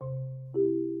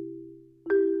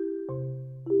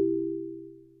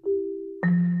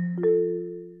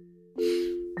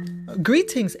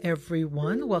Greetings,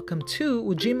 everyone. Welcome to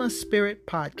Ujima Spirit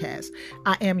Podcast.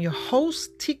 I am your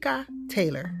host, Tika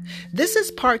Taylor. This is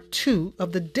part 2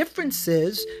 of the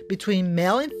differences between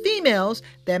male and females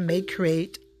that may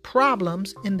create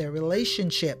problems in their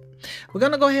relationship. We're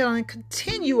going to go ahead and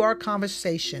continue our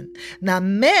conversation. Now,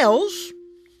 males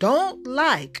don't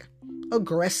like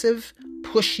aggressive,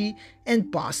 pushy, and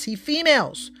bossy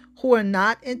females who are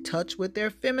not in touch with their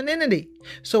femininity.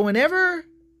 So whenever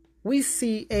we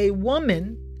see a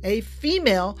woman, a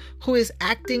female who is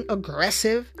acting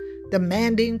aggressive,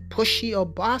 demanding, pushy, or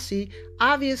bossy,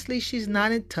 obviously she's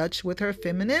not in touch with her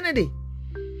femininity.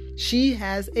 She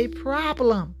has a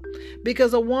problem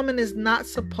because a woman is not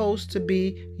supposed to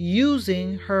be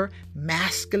using her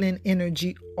masculine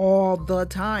energy all the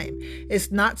time. It's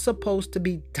not supposed to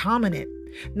be dominant.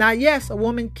 Now, yes, a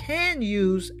woman can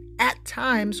use at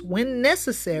times when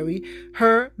necessary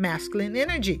her masculine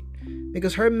energy,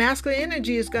 because her masculine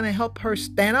energy is going to help her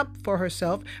stand up for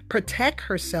herself, protect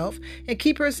herself, and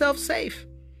keep herself safe.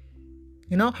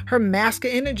 Her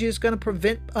masculine energy is going to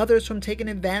prevent others from taking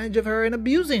advantage of her and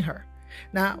abusing her.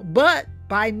 Now, but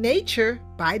by nature,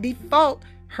 by default,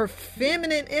 her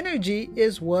feminine energy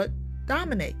is what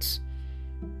dominates.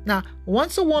 Now,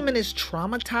 once a woman is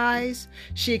traumatized,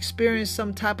 she experienced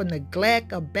some type of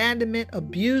neglect, abandonment,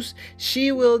 abuse,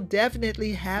 she will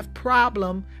definitely have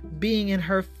problem being in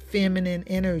her feminine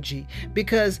energy,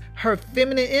 because her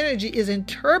feminine energy is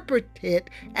interpreted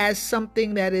as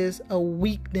something that is a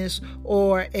weakness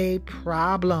or a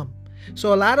problem.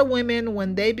 So a lot of women,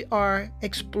 when they are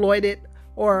exploited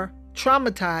or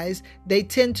traumatized, they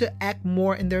tend to act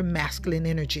more in their masculine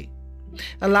energy.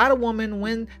 A lot of women,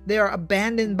 when they are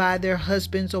abandoned by their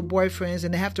husbands or boyfriends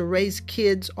and they have to raise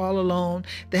kids all alone,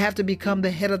 they have to become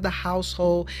the head of the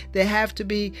household. They have to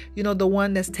be, the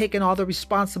one that's taking all the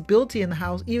responsibility in the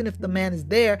house, even if the man is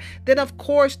there, then of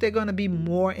course they're going to be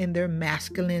more in their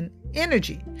masculine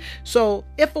energy. So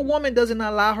if a woman doesn't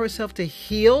allow herself to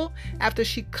heal after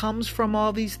she comes from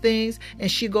all these things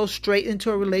and she goes straight into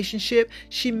a relationship,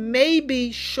 she may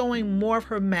be showing more of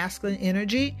her masculine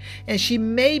energy, and she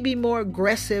may be more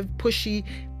aggressive, pushy,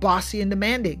 bossy, and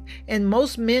demanding. And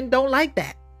most men don't like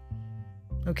that.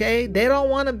 Okay? They don't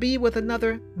want to be with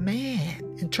another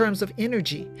man in terms of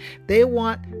energy. They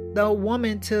want the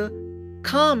woman to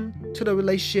come to the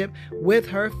relationship with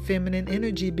her feminine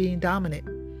energy being dominant.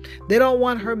 They don't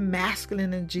want her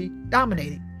masculine energy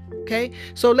dominating. Okay?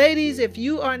 So ladies, if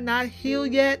you are not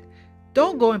healed yet,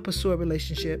 don't go and pursue a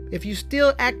relationship. If you're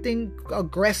still acting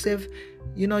aggressive,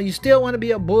 you still want to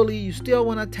be a bully, you still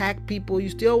want to attack people, you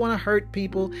still want to hurt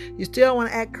people, you still want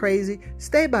to act crazy,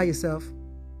 stay by yourself.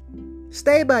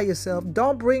 Stay by yourself.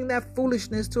 Don't bring that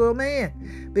foolishness to a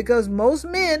man, because most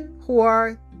men who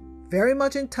are very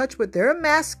much in touch with their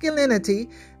masculinity,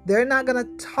 they're not going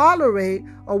to tolerate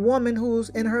a woman who's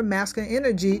in her masculine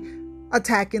energy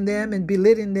attacking them and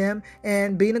belittling them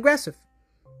and being aggressive.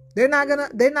 They're not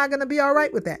going to be all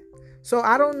right with that. So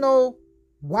I don't know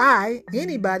why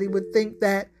anybody would think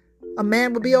that a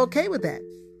man would be okay with that.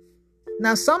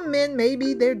 Now, some men,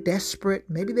 maybe they're desperate,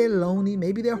 maybe they're lonely,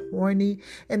 maybe they're horny,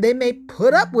 and they may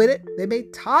put up with it, they may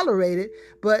tolerate it,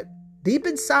 but deep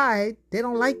inside, they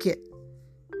don't like it.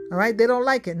 All right, they don't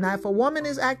like it. Now, if a woman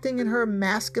is acting in her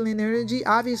masculine energy,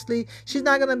 obviously, she's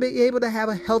not going to be able to have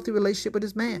a healthy relationship with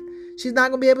this man. She's not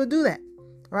going to be able to do that.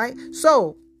 All right,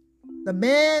 so the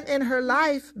man in her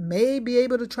life may be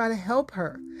able to try to help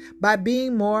her by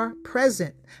being more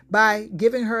present, by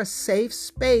giving her a safe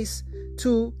space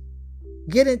to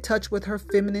get in touch with her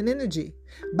feminine energy,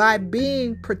 by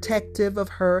being protective of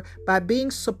her, by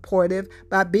being supportive,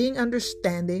 by being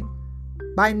understanding,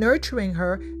 by nurturing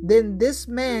her. Then this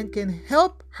man can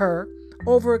help her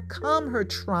overcome her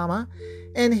trauma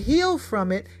and heal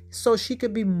from it so she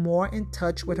could be more in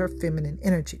touch with her feminine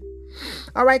energy.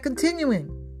 All right,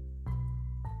 continuing.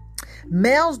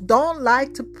 Males don't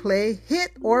like to play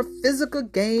hit or physical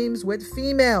games with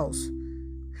females.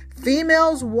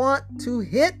 Females want to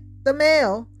hit the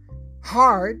male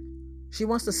hard. She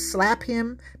wants to slap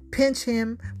him, pinch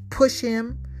him, push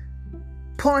him,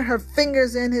 point her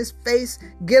fingers in his face,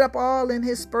 get up all in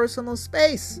his personal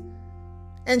space.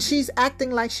 And she's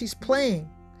acting like she's playing.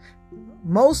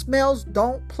 Most males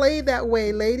don't play that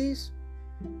way, ladies.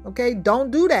 Okay,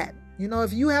 don't do that.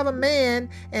 If you have a man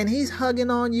and he's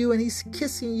hugging on you and he's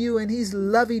kissing you and he's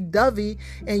lovey-dovey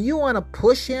and you want to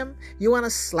push him, you want to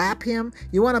slap him,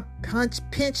 you want to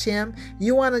pinch him,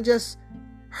 you want to just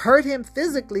hurt him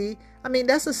physically,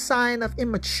 that's a sign of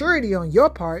immaturity on your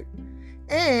part.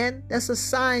 And that's a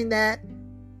sign that,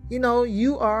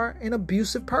 you are an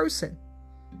abusive person.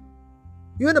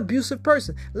 You're an abusive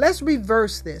person. Let's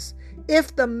reverse this.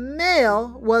 If the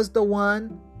male was the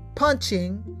one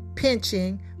punching,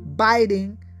 pinching,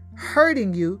 biting,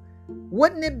 hurting you,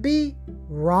 wouldn't it be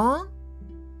wrong?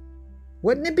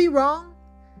 Wouldn't it be wrong?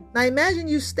 Now imagine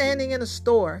you standing in a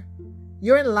store.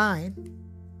 You're in line.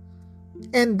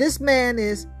 And this man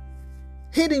is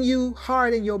hitting you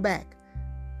hard in your back,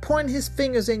 pointing his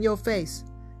fingers in your face,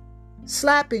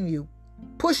 slapping you,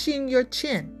 pushing your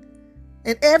chin,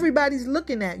 and everybody's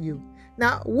looking at you.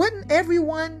 Now, wouldn't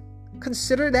everyone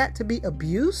consider that to be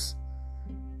abuse?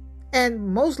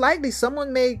 And most likely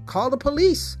someone may call the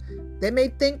police. They may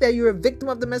think that you're a victim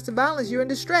of domestic violence, you're in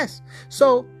distress.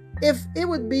 So if it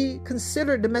would be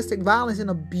considered domestic violence and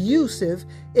abusive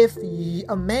if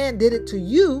a man did it to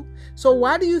you, so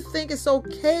why do you think it's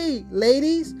okay,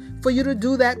 ladies, for you to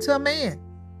do that to a man?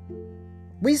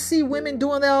 We see women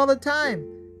doing that all the time.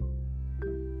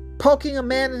 Poking a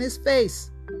man in his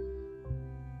face.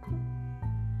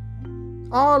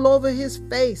 All over his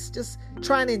face, just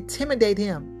trying to intimidate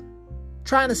him,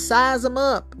 trying to size him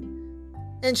up.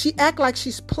 And she act like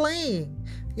she's playing.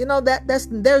 You know,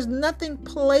 there's nothing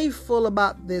playful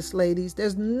about this, ladies.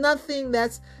 There's nothing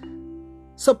that's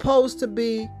supposed to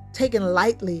be taken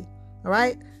lightly. All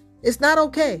right? It's not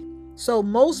okay. So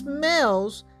most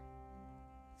males,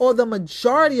 or the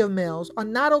majority of males, are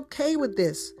not okay with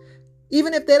this.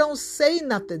 Even if they don't say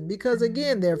nothing, because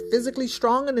again, they're physically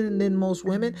stronger than most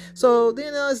women. So,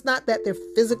 you know, it's not that they're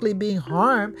physically being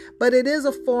harmed, but it is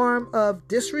a form of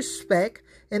disrespect,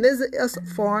 and is a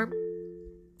form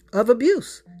of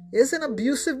abuse. It's an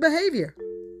abusive behavior.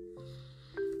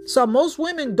 So most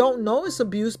women don't know it's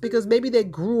abuse because maybe they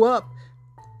grew up,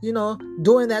 you know,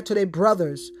 doing that to their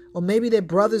brothers, or maybe their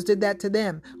brothers did that to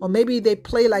them, or maybe they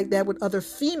play like that with other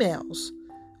females,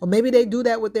 or maybe they do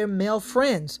that with their male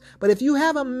friends. But if you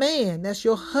have a man that's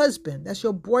your husband, that's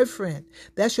your boyfriend,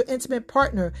 that's your intimate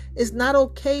partner, it's not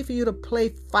okay for you to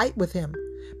play fight with him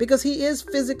because he is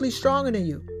physically stronger than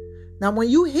you. Now, when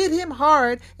you hit him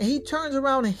hard and he turns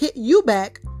around and hit you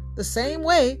back the same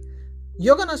way,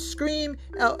 you're going to scream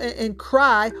and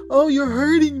cry, "Oh, you're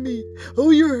hurting me. Oh,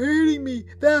 you're hurting me.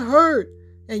 That hurt."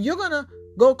 And you're going to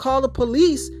go call the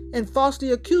police and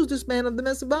falsely accuse this man of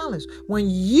domestic violence when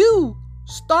you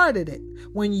started it,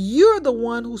 when you're the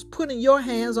one who's putting your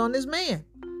hands on this man.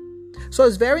 So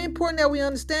it's very important that we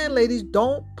understand, ladies,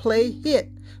 don't play hit.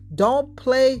 Don't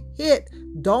play hit.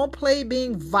 Don't play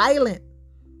being violent,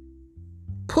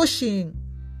 pushing,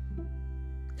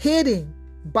 hitting,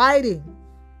 biting,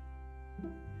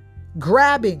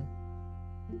 grabbing,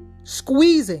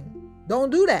 squeezing. Don't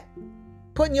do that.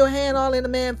 Putting your hand all in the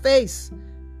man's face.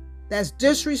 That's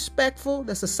disrespectful.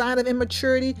 That's a sign of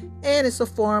immaturity, and it's a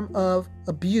form of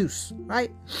abuse,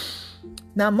 right?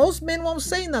 Now, most men won't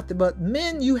say nothing, but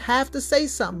men, you have to say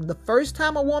something. The first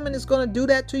time a woman is going to do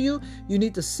that to you, you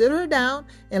need to sit her down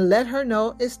and let her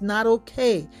know it's not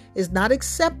okay. It's not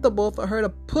acceptable for her to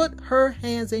put her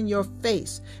hands in your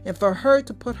face and for her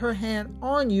to put her hand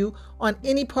on you, on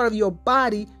any part of your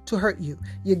body, to hurt you.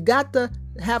 You got to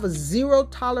have a zero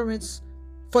tolerance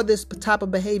for this type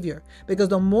of behavior, because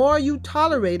the more you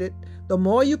tolerate it, the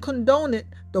more you condone it,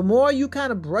 the more you kind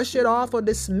of brush it off or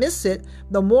dismiss it,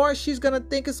 the more she's going to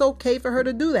think it's okay for her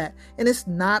to do that. And it's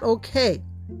not okay.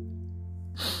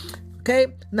 Okay?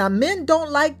 Now, men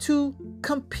don't like to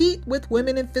compete with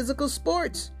women in physical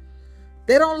sports.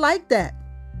 They don't like that.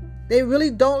 They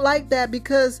really don't like that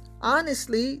because,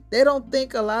 honestly, they don't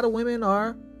think a lot of women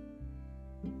are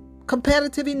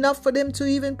competitive enough for them to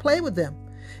even play with them.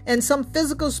 And some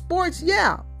physical sports,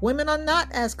 yeah, women are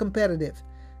not as competitive.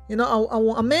 You know,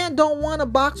 a man don't want to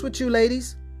box with you,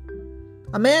 ladies.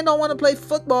 A man don't want to play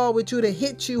football with you to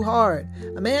hit you hard.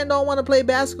 A man don't want to play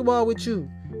basketball with you.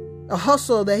 A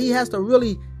hustle that he has to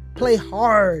really play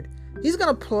hard. He's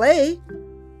going to play.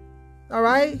 All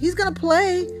right? He's going to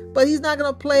play, but he's not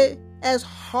going to play as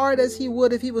hard as he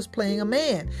would if he was playing a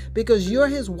man, because you're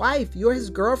his wife, you're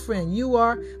his girlfriend, you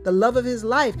are the love of his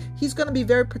life. He's going to be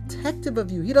very protective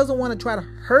of you. He doesn't want to try to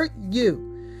hurt you.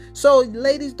 So,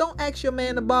 ladies, don't ask your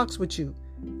man to box with you.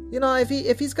 You know, if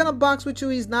he's going to box with you,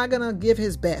 he's not going to give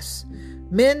his best.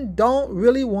 Men don't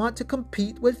really want to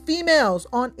compete with females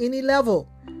on any level.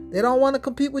 They don't want to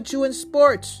compete with you in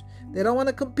sports. They don't want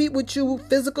to compete with you with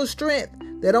physical strength.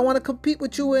 They don't want to compete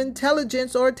with you with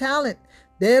intelligence or talent.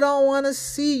 They don't want to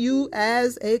see you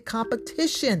as a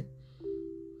competition.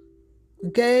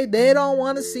 Okay? They don't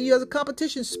want to see you as a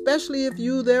competition, especially if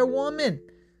you're their woman.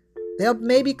 They'll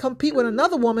maybe compete with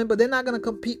another woman, but they're not going to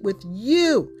compete with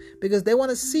you because they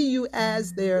want to see you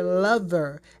as their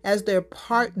lover, as their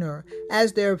partner,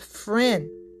 as their friend.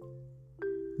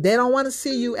 They don't want to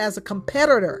see you as a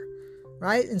competitor.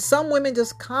 right? And some women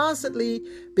just constantly,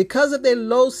 because of their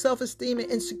low self-esteem and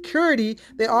insecurity,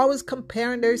 they're always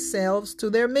comparing themselves to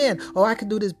their men. Oh, I can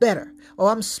do this better. Oh,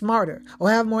 I'm smarter. Oh,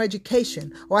 I have more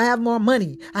education. Oh, I have more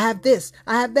money. I have this.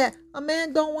 I have that. A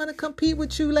man don't want to compete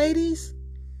with you, ladies.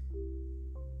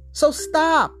 So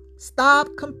stop. Stop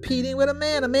competing with a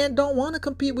man. A man don't want to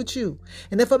compete with you.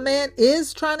 And if a man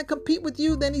is trying to compete with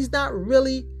you, then he's not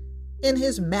really in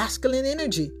his masculine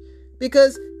energy.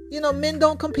 Because, men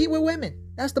don't compete with women.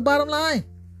 That's the bottom line.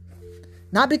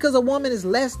 Not because a woman is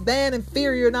less than,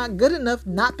 inferior, not good enough.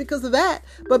 Not because of that.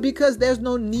 But because there's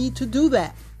no need to do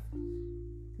that.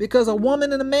 Because a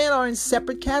woman and a man are in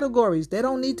separate categories. They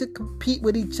don't need to compete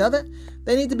with each other.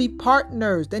 They need to be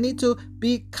partners. They need to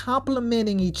be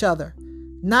complementing each other.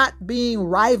 Not being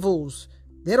rivals.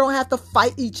 They don't have to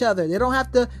fight each other. They don't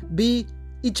have to be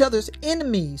each other's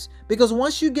enemies. Because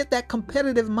once you get that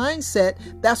competitive mindset,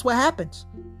 that's what happens.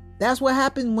 That's what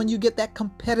happens when you get that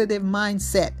competitive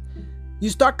mindset.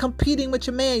 You start competing with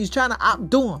your man. You're trying to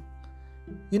outdo him.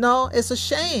 It's a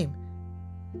shame.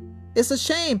 It's a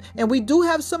shame. And we do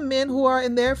have some men who are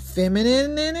in their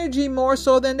feminine energy more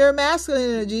so than their masculine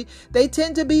energy. They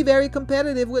tend to be very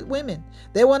competitive with women.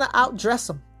 They want to outdress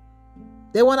them.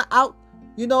 They want to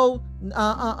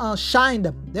shine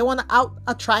them. They want to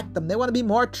out-attract them. They want to be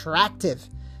more attractive.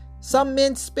 Some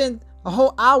men spend a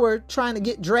whole hour trying to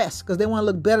get dressed because they want to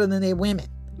look better than their women.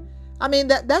 I mean,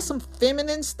 that's some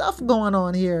feminine stuff going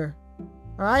on here.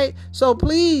 All right? So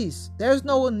please, there's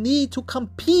no need to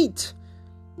compete.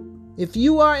 If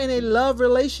you are in a love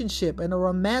relationship, in a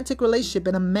romantic relationship,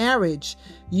 in a marriage,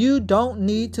 you don't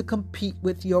need to compete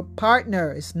with your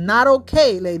partner. It's not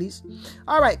okay, ladies.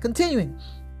 All right, continuing.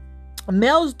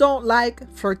 Males don't like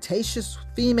flirtatious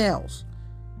females.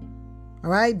 All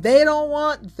right, they don't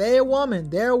want their woman,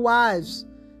 their wives,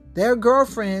 their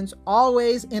girlfriends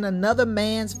always in another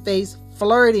man's face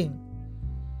flirting.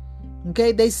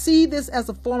 Okay, they see this as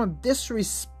a form of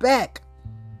disrespect.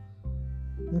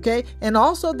 Okay, and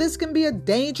also this can be a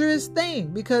dangerous thing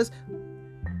because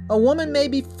a woman may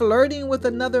be flirting with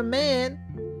another man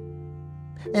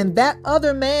and that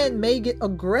other man may get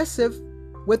aggressive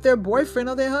with their boyfriend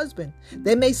or their husband.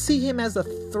 They may see him as a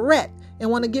threat and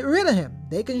want to get rid of him.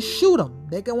 They can shoot him.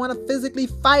 They can want to physically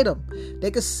fight him.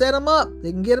 They can set him up.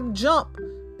 They can get him jumped.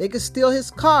 They can steal his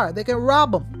car. They can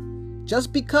rob him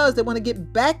just because they want to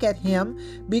get back at him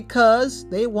because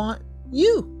they want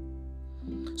you.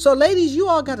 So ladies, you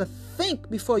all got to think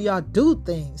before y'all do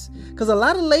things because a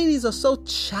lot of ladies are so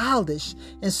childish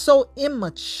and so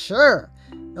immature.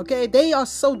 Okay, they are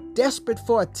so desperate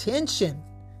for attention.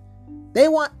 They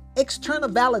want external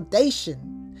validation.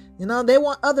 They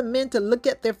want other men to look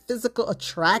at their physical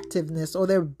attractiveness or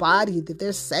their body, that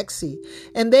they're sexy.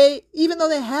 And even though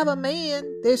they have a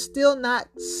man, they're still not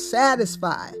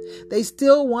satisfied. They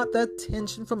still want the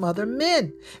attention from other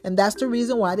men. And that's the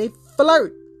reason why they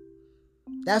flirt.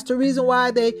 That's the reason why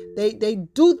they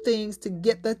do things to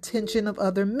get the attention of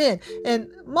other men. And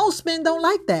most men don't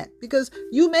like that because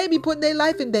you may be putting their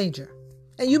life in danger.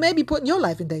 And you may be putting your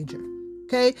life in danger.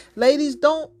 Okay, ladies,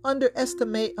 don't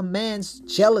underestimate a man's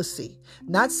jealousy.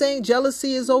 Not saying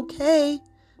jealousy is okay.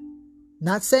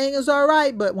 Not saying it's all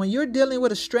right. But when you're dealing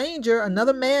with a stranger,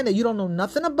 another man that you don't know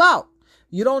nothing about,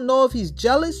 you don't know if he's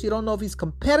jealous. You don't know if he's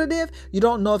competitive. You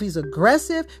don't know if he's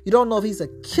aggressive. You don't know if he's a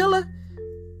killer.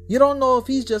 You don't know if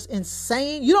he's just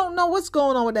insane. You don't know what's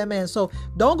going on with that man. So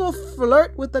don't go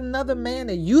flirt with another man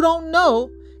that you don't know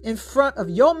in front of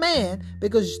your man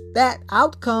because that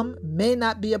outcome may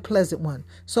not be a pleasant one.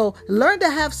 So learn to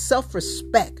have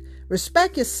self-respect.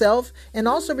 Respect yourself and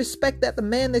also respect that the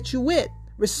man that you're with.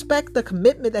 Respect the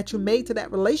commitment that you made to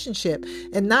that relationship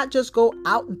and not just go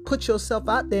out and put yourself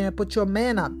out there and put your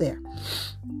man out there.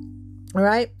 All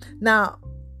right. Now,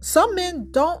 some men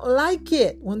don't like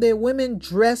it when their women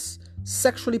dress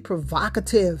sexually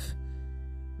provocative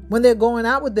when they're going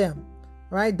out with them.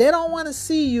 Right? They don't want to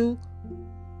see you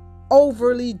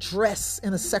overly dressed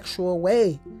in a sexual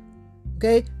way.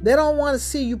 Okay? They don't want to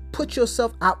see you put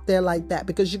yourself out there like that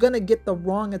because you're going to get the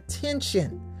wrong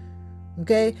attention.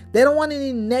 Okay? They don't want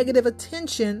any negative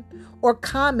attention or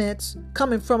comments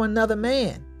coming from another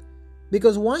man.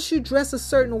 Because once you dress a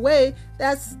certain way,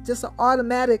 that's just an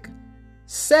automatic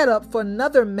setup for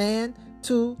another man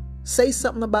to say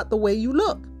something about the way you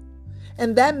look.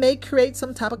 And that may create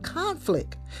some type of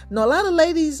conflict. Now, a lot of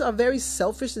ladies are very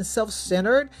selfish and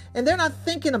self-centered, and they're not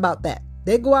thinking about that.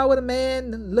 They go out with a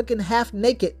man looking half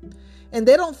naked, and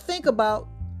they don't think about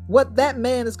what that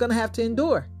man is going to have to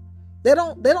endure. They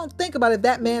don't think about if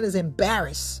that man is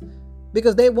embarrassed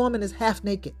because their woman is half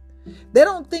naked. They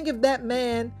don't think if that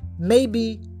man may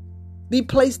be be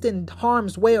placed in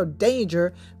harm's way or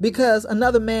danger because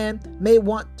another man may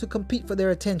want to compete for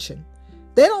their attention.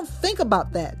 They don't think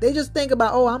about that. They just think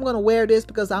about, oh, I'm going to wear this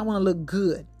because I want to look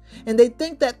good. And they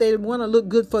think that they want to look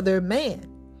good for their man.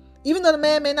 Even though the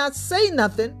man may not say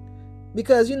nothing,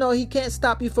 because, he can't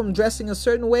stop you from dressing a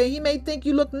certain way. He may think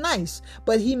you look nice,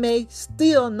 but he may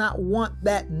still not want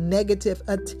that negative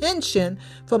attention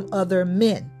from other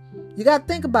men. You got to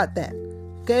think about that.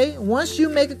 Okay? Once you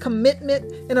make a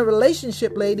commitment in a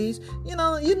relationship, ladies, you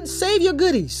can save your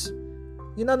goodies.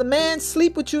 The man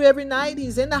sleep with you every night.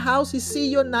 He's in the house. He see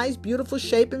your nice, beautiful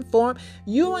shape and form.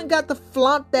 You ain't got to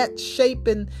flaunt that shape,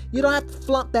 and you don't have to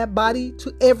flaunt that body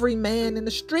to every man in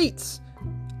the streets.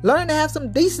 Learn to have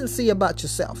some decency about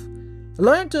yourself.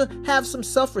 Learn to have some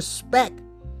self-respect.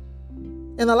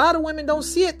 And a lot of women don't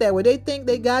see it that way. They think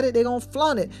they got it, they're going to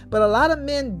flaunt it. But a lot of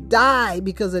men die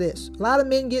because of this. A lot of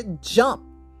men get jumped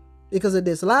because of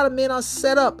this. A lot of men are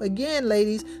set up. Again,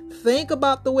 ladies, think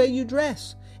about the way you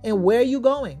dress and where you're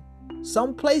going.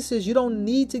 Some places you don't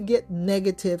need to get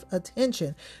negative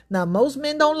attention. Now, most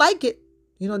men don't like it.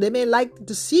 They may like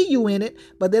to see you in it,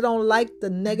 but they don't like the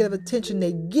negative attention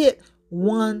they get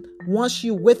once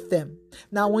you're with them.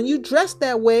 Now, when you dress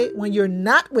that way, when you're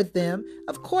not with them,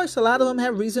 of course, a lot of them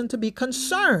have reason to be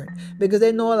concerned because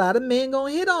they know a lot of men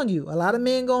going to hit on you. A lot of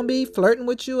men going to be flirting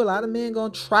with you. A lot of men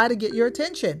going to try to get your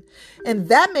attention. And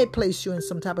that may place you in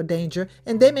some type of danger.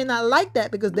 And they may not like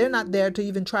that because they're not there to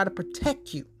even try to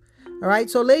protect you. All right.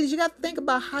 So, ladies, you got to think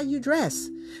about how you dress.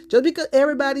 Just because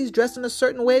everybody's dressed in a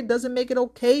certain way doesn't make it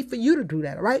okay for you to do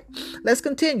that. All right. Let's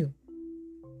continue.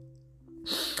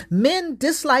 Men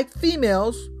dislike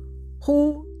females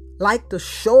who like to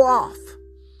show off.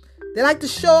 They like to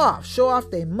show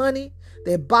off their money,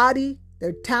 their body,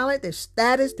 their talent, their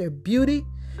status, their beauty.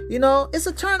 It's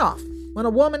a turnoff. When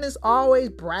a woman is always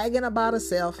bragging about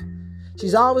herself,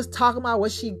 she's always talking about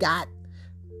what she got.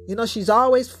 She's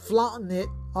always flaunting it,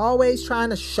 always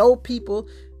trying to show people,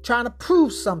 trying to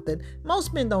prove something.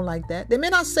 Most men don't like that. They may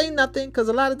not say nothing because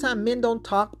a lot of times men don't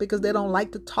talk because they don't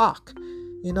like to talk.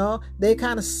 They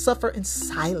kind of suffer in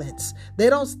silence. They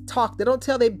don't talk. They don't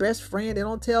tell their best friend. They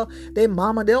don't tell their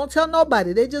mama. They don't tell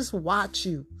nobody. They just watch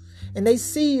you. And they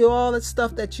see all the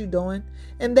stuff that you're doing.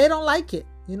 And they don't like it.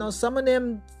 Some of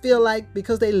them feel like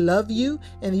because they love you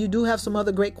and you do have some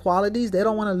other great qualities, they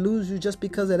don't want to lose you just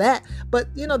because of that. But,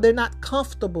 they're not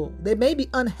comfortable. They may be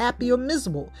unhappy or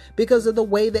miserable because of the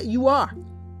way that you are.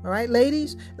 All right,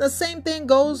 ladies? The same thing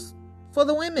goes for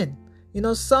the women.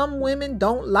 Some women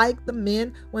don't like the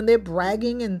men when they're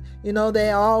bragging and,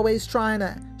 they're always trying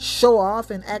to show off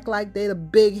and act like they're the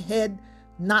big head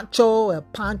nacho or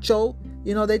pancho.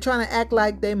 They're trying to act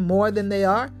like they're more than they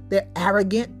are. They're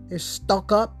arrogant. They're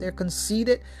stuck up. They're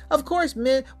conceited. Of course,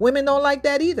 women don't like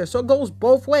that either. So it goes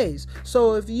both ways.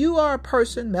 So if you are a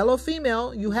person, male or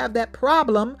female, you have that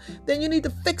problem, then you need to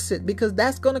fix it because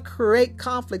that's going to create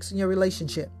conflicts in your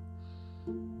relationship.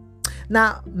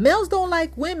 Now, males don't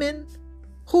like women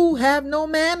who have no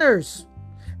manners.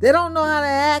 They don't know how to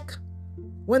act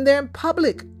when they're in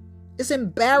public. It's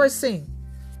embarrassing.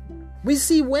 We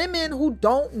see women who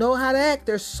don't know how to act.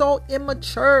 They're so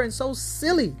immature and so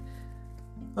silly.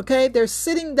 Okay, they're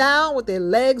sitting down with their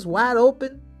legs wide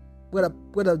open with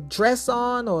a dress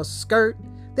on or a skirt.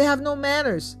 They have no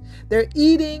manners. They're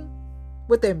eating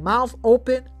with their mouth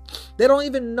open. They don't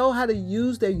even know how to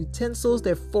use their utensils,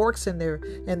 their forks and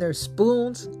their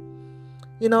spoons.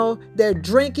 They're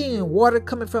drinking and water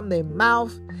coming from their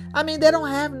mouth. They don't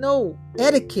have no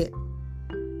etiquette.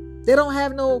 They don't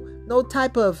have no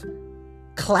type of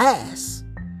class.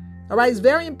 All right. It's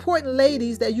very important,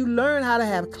 ladies, that you learn how to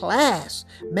have class,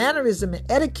 mannerism, and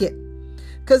etiquette.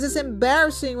 Because it's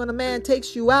embarrassing when a man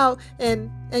takes you out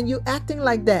and you acting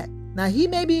like that. Now, he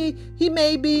may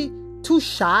be too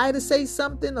shy to say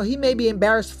something, or he may be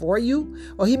embarrassed for you,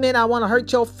 or he may not want to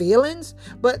hurt your feelings.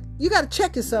 But you got to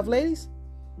check yourself, ladies.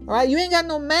 All right. You ain't got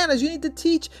no manners. You need to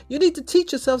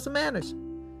teach yourself some manners.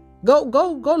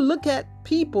 Go look at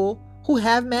people who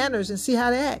have manners and see how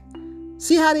they act.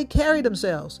 See how they carry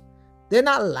themselves. They're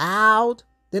not loud.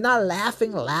 They're not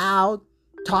laughing loud,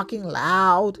 talking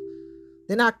loud.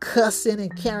 They're not cussing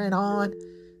and carrying on.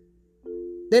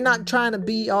 They're not trying to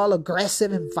be all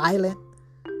aggressive and violent.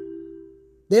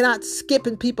 They're not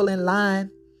skipping people in line,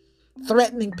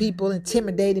 threatening people,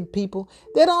 intimidating people.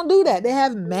 They don't do that. They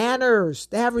have manners.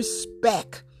 They have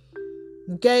respect.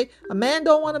 Okay? A man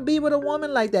don't want to be with a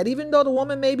woman like that, even though the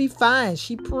woman may be fine.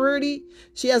 She pretty.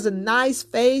 She has a nice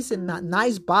face and a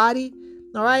nice body.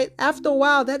 All right? After a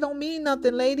while, that don't mean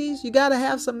nothing, ladies. You got to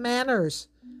have some manners.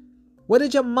 What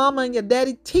did your mama and your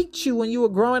daddy teach you when you were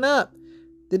growing up?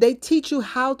 Did they teach you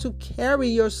how to carry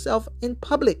yourself in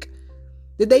public?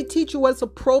 Did they teach you what's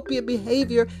appropriate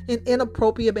behavior and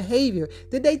inappropriate behavior?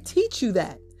 Did they teach you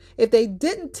that? If they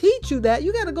didn't teach you that,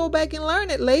 you got to go back and learn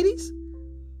it, ladies.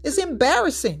 It's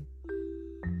embarrassing.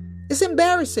 It's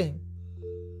embarrassing.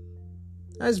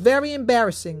 It's very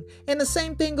embarrassing. And the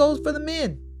same thing goes for the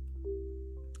men.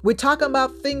 We're talking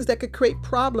about things that could create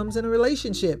problems in a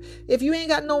relationship. If you ain't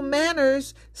got no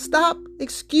manners, stop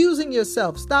excusing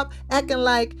yourself. Stop acting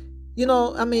like,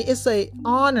 it's an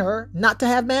honor not to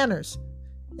have manners.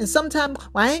 And sometimes,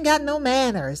 I ain't got no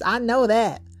manners. I know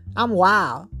that. I'm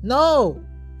wild. No,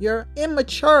 you're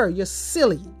immature. You're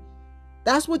silly.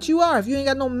 That's what you are. If you ain't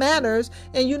got no manners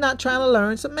and you're not trying to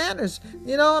learn some manners,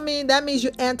 that means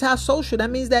you're antisocial. That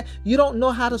means that you don't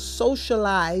know how to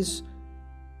socialize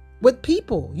with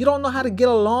people. You don't know how to get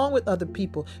along with other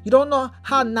people. You don't know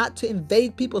how not to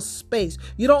invade people's space.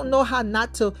 You don't know how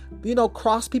not to,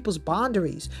 cross people's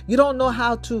boundaries. You don't know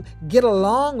how to get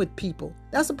along with people.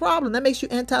 That's a problem. That makes you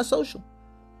antisocial.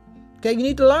 Okay, you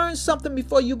need to learn something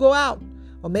before you go out.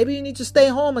 Or maybe you need to stay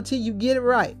home until you get it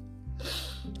right.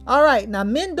 All right, now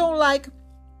men don't like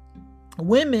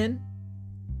women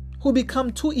who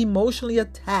become too emotionally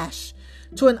attached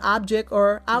to an object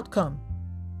or outcome.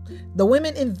 The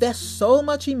women invest so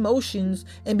much emotions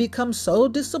and become so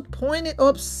disappointed or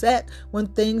upset when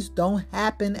things don't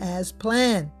happen as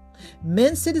planned.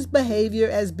 Men see this behavior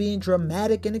as being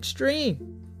dramatic and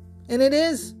extreme. And it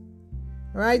is.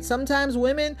 All right, sometimes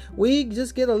women, we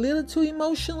just get a little too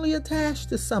emotionally attached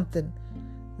to something.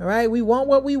 All right, we want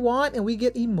what we want and we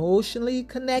get emotionally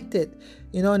connected.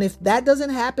 And if that doesn't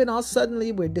happen, all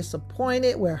suddenly we're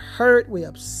disappointed, we're hurt, we're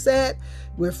upset,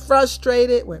 we're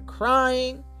frustrated, we're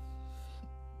crying,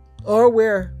 or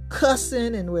we're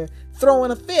cussing and we're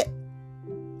throwing a fit.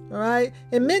 All right,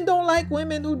 and men don't like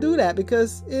women who do that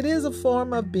because it is a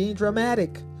form of being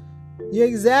dramatic. You're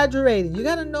exaggerating. You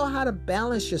got to know how to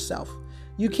balance yourself.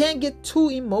 You can't get too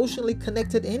emotionally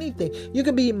connected to anything. You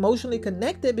can be emotionally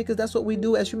connected because that's what we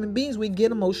do as human beings. We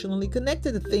get emotionally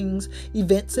connected to things,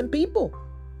 events, and people.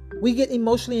 We get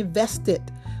emotionally invested.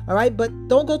 All right, but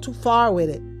don't go too far with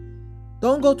it.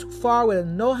 Don't go too far with it.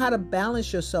 Know how to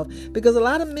balance yourself because a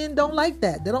lot of men don't like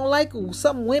that. They don't like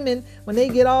some women when they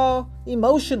get all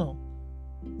emotional.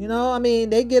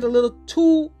 They get a little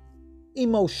too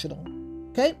emotional.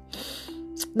 Okay.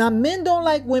 Now, men don't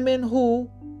like women who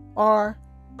are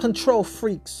control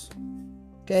freaks.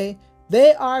 Okay.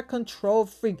 They are control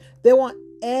freaks. They want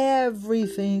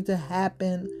everything to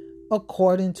happen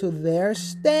according to their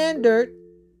standard,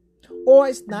 or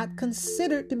it's not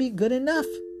considered to be good enough.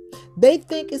 They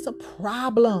think it's a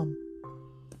problem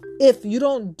if you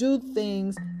don't do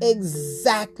things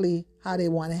exactly how they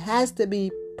want. It has to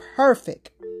be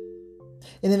perfect.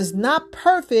 And if it's not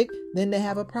perfect, then they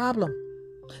have a problem.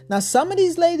 Now, some of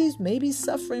these ladies may be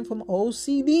suffering from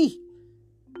OCD.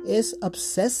 It's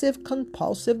obsessive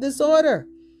compulsive disorder.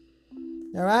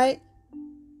 All right?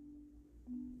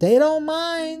 They don't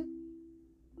mind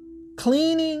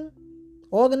cleaning,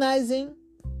 organizing,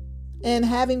 and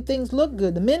having things look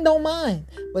good. The men don't mind.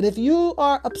 But if you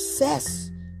are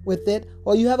obsessed with it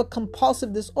or you have a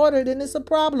compulsive disorder, then it's a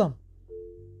problem.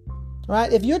 All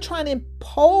right? If you're trying to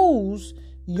impose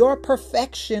your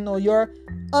perfection or your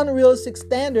unrealistic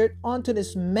standard onto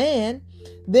this man,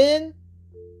 then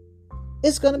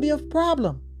it's going to be a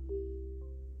problem.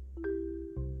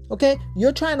 Okay?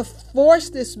 You're trying to force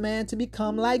this man to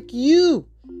become like you.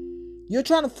 You're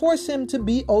trying to force him to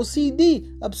be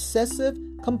OCD, obsessive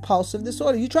compulsive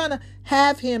disorder. You're trying to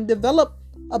have him develop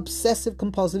obsessive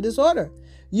compulsive disorder.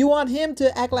 You want him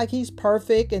to act like he's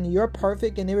perfect and you're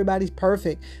perfect and everybody's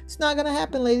perfect. It's not going to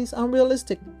happen, ladies.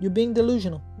 Unrealistic. You're being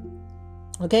delusional.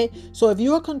 Okay? So if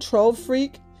you're a control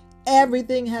freak,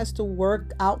 everything has to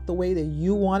work out the way that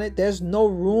you want it. There's no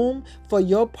room for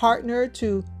your partner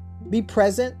to be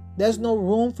present. There's no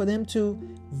room for them to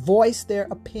voice their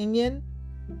opinion.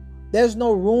 There's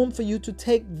no room for you to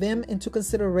take them into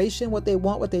consideration, what they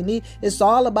want, what they need. It's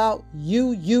all about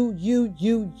you.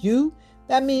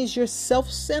 That means you're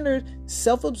self-centered,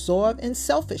 self-absorbed, and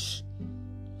selfish.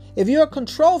 If you're a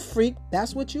control freak,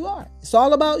 that's what you are. It's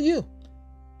all about you.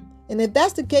 And if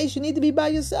that's the case, you need to be by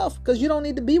yourself because you don't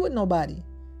need to be with nobody.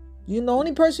 The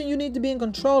only person you need to be in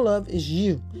control of is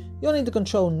you. You don't need to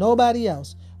control nobody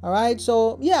else. All right.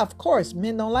 So, yeah, of course,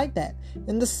 men don't like that.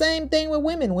 And the same thing with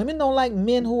women. Women don't like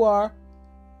men who are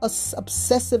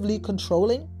obsessively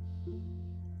controlling.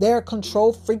 They're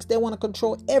control freaks. They want to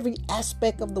control every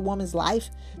aspect of the woman's life.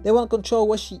 They want to control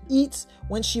what she eats,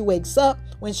 when she wakes up,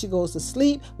 when she goes to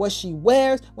sleep, what she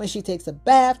wears, when she takes a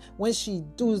bath, when she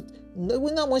goes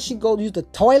use the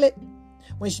toilet,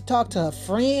 when she talk to her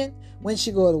friend, when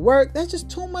she go to work. That's just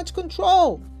too much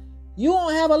control. You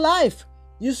won't have a life.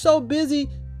 You're so busy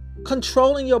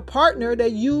controlling your partner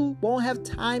that you won't have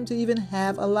time to even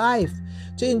have a life,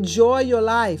 to enjoy your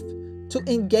life, to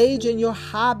engage in your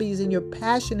hobbies and your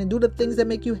passion and do the things that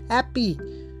make you happy.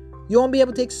 You won't be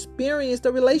able to experience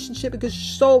the relationship because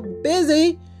you're so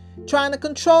busy trying to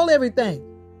control everything.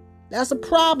 That's a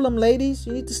problem, ladies.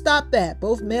 You need to stop that.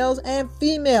 Both males and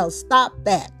females, stop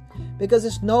that, because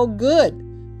it's no good.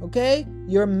 Okay?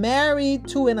 You're married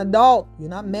to an adult. You're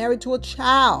not married to a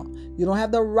child. You don't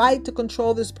have the right to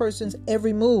control this person's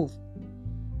every move.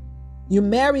 You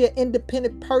marry an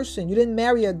independent person. You didn't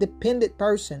marry a dependent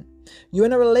person. You're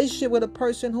in a relationship with a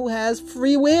person who has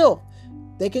free will.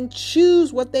 They can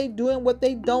choose what they do and what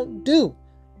they don't do.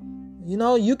 You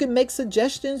know, you can make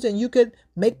suggestions and you could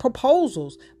make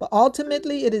proposals, but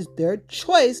ultimately it is their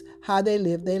choice how they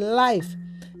live their life.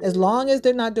 As long as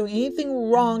they're not doing anything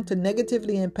wrong to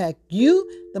negatively impact you,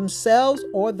 themselves,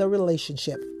 or the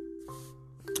relationship.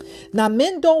 Now,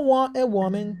 men don't want a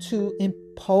woman to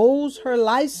impose her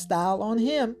lifestyle on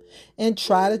him and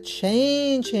try to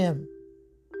change him.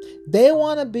 They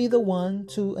want to be the one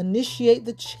to initiate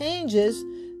the changes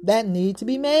that need to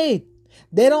be made.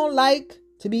 They don't like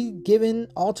to be given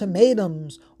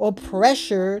ultimatums or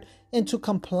pressured into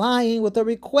complying with a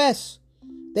request.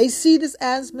 They see this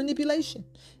as manipulation.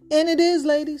 And it is,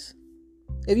 ladies.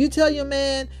 If you tell your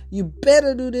man, you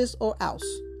better do this or else.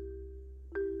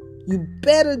 You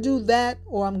better do that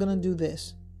or I'm going to do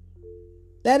this.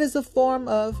 That is a form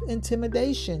of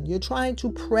intimidation. You're trying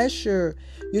to pressure,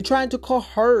 you're trying to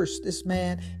coerce this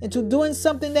man into doing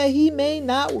something that he may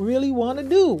not really want to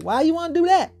do. Why you want to do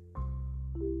that?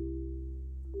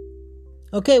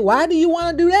 Okay, why do you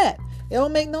want to do that? It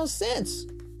don't make no sense.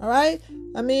 All right?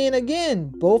 I mean,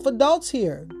 again, both adults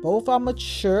here. Both are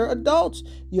mature adults.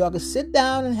 You all can sit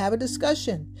down and have a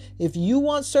discussion. If you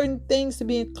want certain things to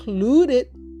be included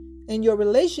in your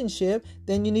relationship,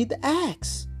 then you need to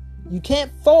ask. You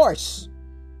can't force.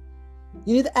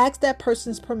 You need to ask that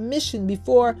person's permission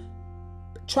before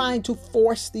trying to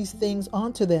force these things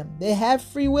onto them. They have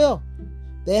free will.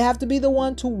 They have to be the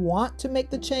one to want to make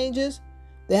the changes.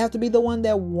 They have to be the one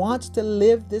that wants to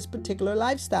live this particular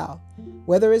lifestyle.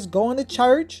 Whether it's going to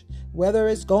church, whether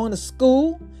it's going to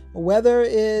school, whether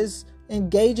it's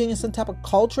engaging in some type of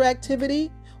cultural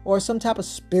activity or some type of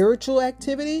spiritual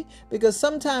activity. Because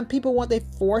sometimes people want, they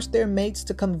force their mates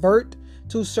to convert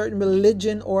to a certain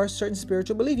religion or a certain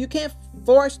spiritual belief. You can't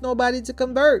force nobody to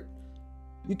convert.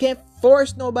 You can't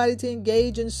force nobody to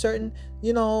engage in certain,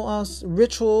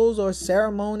 rituals or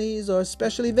ceremonies or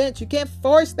special events. You can't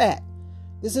force that.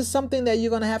 This is something that you're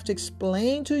going to have to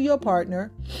explain to your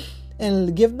partner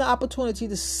and give them the opportunity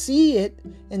to see it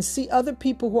and see other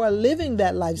people who are living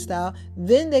that lifestyle.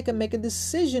 Then they can make a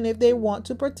decision if they want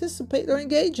to participate or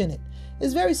engage in it.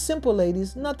 It's very simple,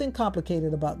 ladies. Nothing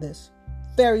complicated about this.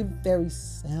 Very, very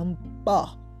simple.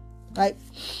 Right?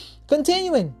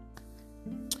 Continuing.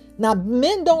 Now,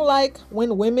 men don't like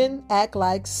when women act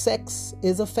like sex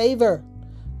is a favor,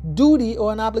 duty,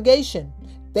 or an obligation.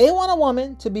 They want a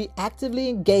woman to be actively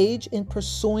engaged in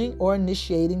pursuing or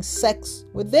initiating sex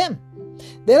with them.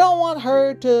 They don't want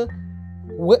her to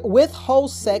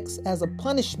withhold sex as a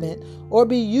punishment or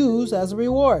be used as a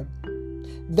reward.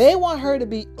 They want her to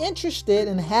be interested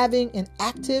in having an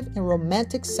active and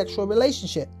romantic sexual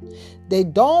relationship. They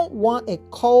don't want a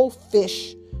cold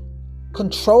fish,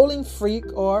 controlling freak,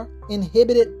 or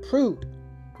inhibited prude.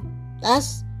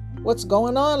 That's what's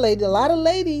going on, ladies. A lot of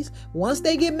ladies, once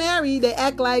they get married, they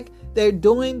act like they're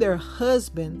doing their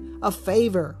husband a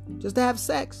favor just to have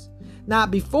sex. Now,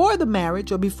 before the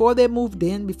marriage or before they moved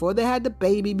in, before they had the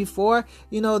baby, before,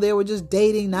 they were just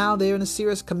dating, now they're in a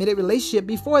serious committed relationship.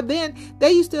 Before then,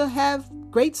 they used to have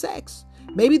great sex.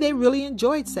 Maybe they really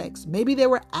enjoyed sex. Maybe they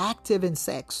were active in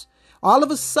sex. All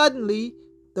of a sudden,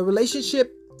 the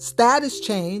relationship status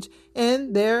changed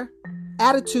and their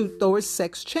attitude towards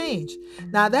sex change.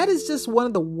 Now, that is just one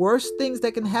of the worst things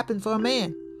that can happen for a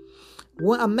man.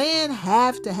 When a man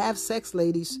have to have sex,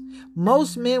 ladies,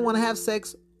 most men want to have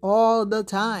sex all the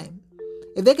time.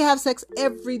 If they could have sex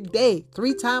every day,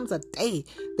 3 times a day,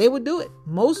 they would do it.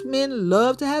 Most men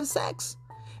love to have sex.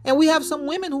 And we have some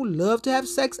women who love to have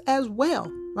sex as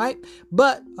well, right?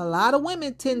 But a lot of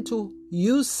women tend to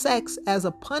use sex as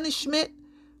a punishment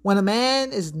when a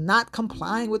man is not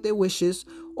complying with their wishes,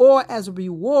 or as a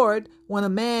reward when a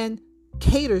man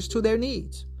caters to their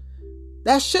needs.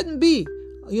 That shouldn't be.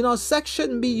 Sex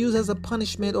shouldn't be used as a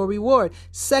punishment or reward.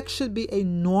 Sex should be a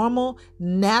normal,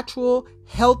 natural,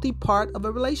 healthy part of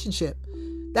a relationship.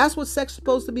 That's what sex is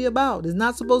supposed to be about. It's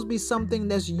not supposed to be something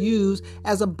that's used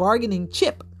as a bargaining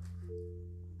chip.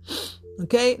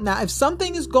 Okay, now if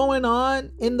something is going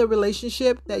on in the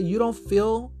relationship that you don't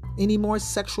feel any more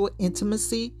sexual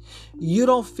intimacy, you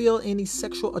don't feel any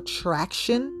sexual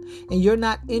attraction, and you're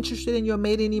not interested in your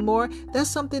mate anymore, that's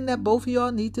something that both of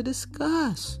y'all need to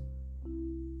discuss.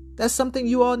 That's something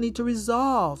you all need to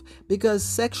resolve, because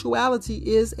sexuality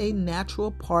is a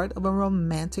natural part of a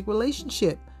romantic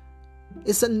relationship.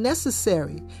 It's a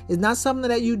necessary. It's not something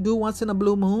that you do once in a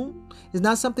blue moon. It's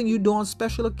not something you do on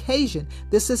special occasion.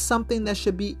 This is something that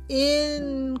should be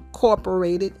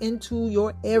incorporated into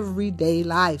your everyday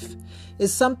life.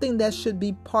 It's something that should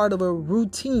be part of a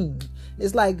routine.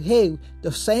 It's like, hey,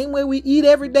 the same way we eat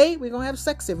every day, we're going to have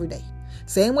sex every day.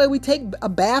 Same way we take a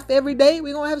bath every day,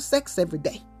 we're going to have sex every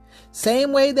day.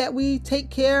 Same way that we take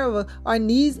care of our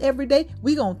needs every day,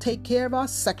 we're going to take care of our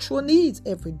sexual needs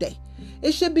every day.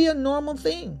 It should be a normal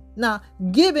thing. Now,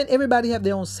 given everybody have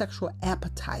their own sexual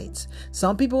appetites.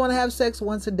 Some people want to have sex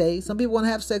once a day. Some people want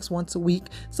to have sex once a week.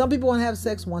 Some people want to have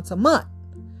sex once a month.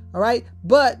 All right.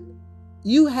 But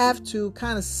you have to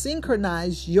kind of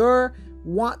synchronize your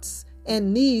wants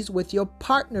and needs with your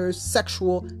partner's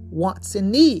sexual wants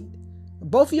and need.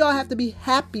 Both of y'all have to be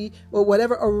happy with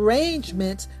whatever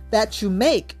arrangements that you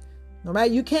make. All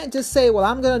right. You can't just say, well,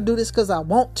 I'm going to do this because I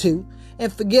want to,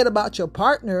 and forget about your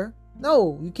partner.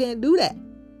 No, you can't do that.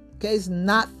 Okay, it's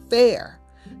not fair.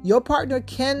 Your partner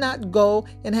cannot go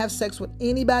and have sex with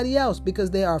anybody else because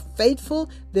they are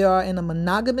faithful. They are in a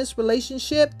monogamous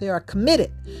relationship. They are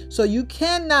committed. So you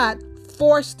cannot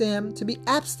force them to be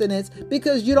abstinent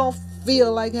because you don't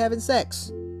feel like having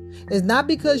sex. It's not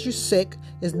because you're sick.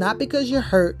 It's not because you're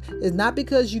hurt. It's not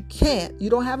because you can't.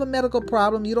 You don't have a medical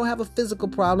problem. You don't have a physical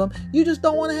problem. You just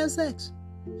don't want to have sex.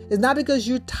 It's not because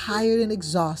you're tired and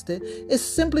exhausted. It's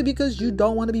simply because you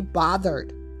don't want to be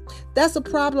bothered. That's a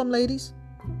problem, ladies.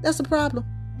 That's a problem.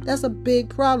 That's a big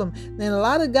problem. And a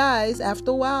lot of guys,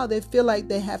 after a while, they feel like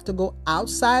they have to go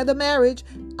outside the marriage,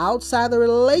 outside the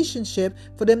relationship,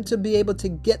 for them to be able to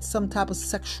get some type of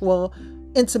sexual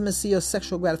intimacy or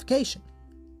sexual gratification.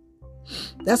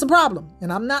 That's a problem.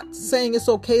 And I'm not saying it's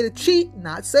okay to cheat,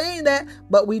 not saying that,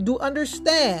 but we do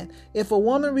understand if a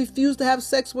woman refused to have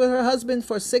sex with her husband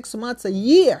for 6 months, a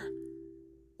year,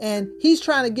 and he's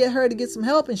trying to get her to get some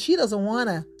help and she doesn't want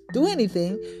to do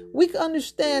anything, we can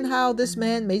understand how this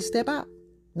man may step out.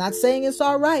 Not saying it's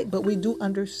all right, but we do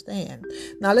understand.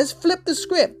 Now let's flip the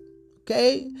script.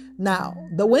 Okay. Now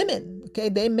the women, okay,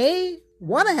 they may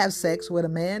want to have sex with a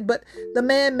man, but the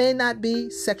man may not be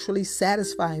sexually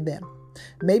satisfying them.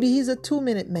 Maybe he's a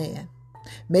 2-minute man.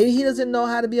 Maybe he doesn't know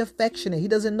how to be affectionate. He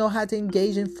doesn't know how to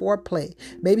engage in foreplay.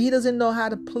 Maybe he doesn't know how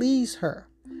to please her.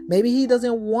 Maybe he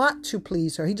doesn't want to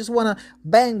please her. He just want to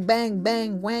bang, bang,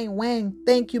 bang, wang, wang,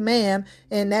 thank you, ma'am,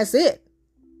 and that's it.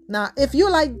 Now, if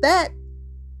you're like that,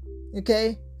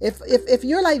 okay, if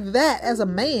you're like that as a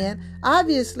man,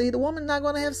 obviously the woman's not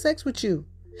going to have sex with you.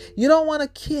 You don't want to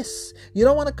kiss. You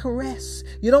don't want to caress.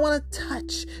 You don't want to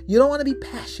touch. You don't want to be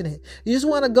passionate. You just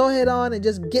want to go ahead on and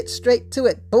just get straight to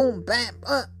it. Boom, bam,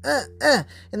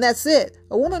 and that's it.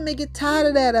 A woman may get tired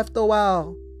of that after a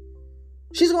while.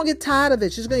 She's going to get tired of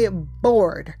it. She's going to get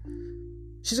bored.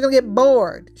 She's going to get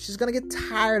bored. She's going to get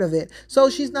tired of it. So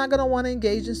she's not going to want to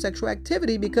engage in sexual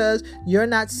activity because you're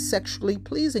not sexually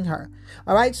pleasing her.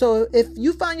 All right. So if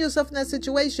you find yourself in that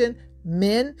situation,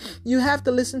 men, you have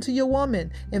to listen to your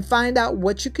woman and find out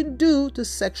what you can do to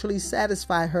sexually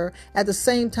satisfy her. At the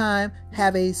same time,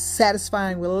 have a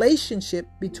satisfying relationship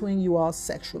between you all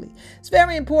sexually. It's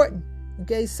very important.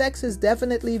 Okay, sex is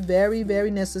definitely very, very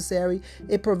necessary.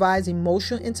 It provides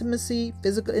emotional intimacy,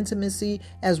 physical intimacy,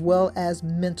 as well as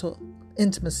mental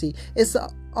intimacy. It's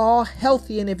all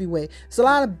healthy in every way. It's a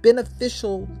lot of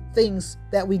beneficial things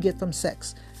that we get from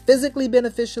sex. Physically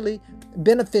beneficial,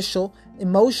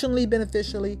 emotionally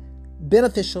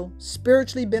beneficial,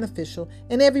 spiritually beneficial,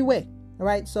 in every way. All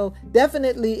right. So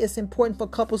definitely it's important for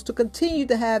couples to continue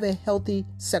to have a healthy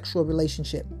sexual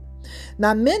relationship.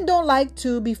 Now, men don't like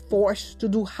to be forced to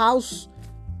do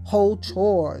household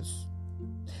chores.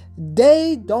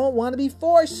 They don't want to be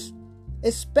forced,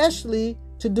 especially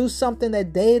to do something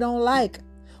that they don't like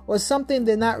or something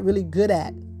they're not really good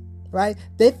at, right?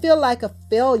 They feel like a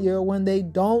failure when they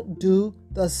don't do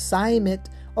the assignment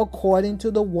according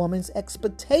to the woman's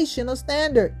expectation or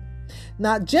standard.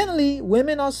 Now, generally,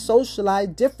 women are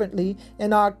socialized differently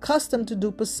and are accustomed to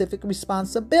do specific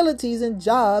responsibilities and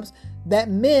jobs that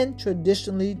men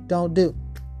traditionally don't do.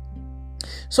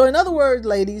 So in other words,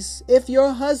 ladies, if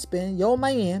your husband, your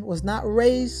man, was not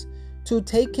raised to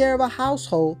take care of a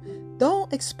household,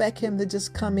 don't expect him to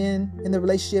just come in the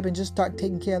relationship and just start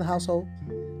taking care of the household.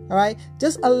 All right.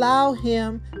 Just allow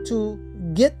him to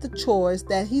get the chores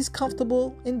that he's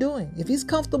comfortable in doing. If he's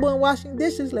comfortable in washing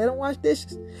dishes, let him wash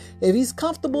dishes. If he's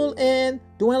comfortable in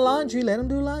doing laundry, let him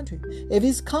do laundry. If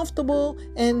he's comfortable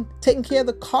in taking care of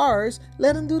the cars,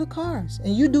 let him do the cars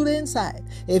and you do the inside.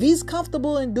 If he's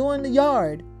comfortable in doing the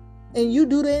yard and you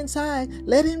do the inside,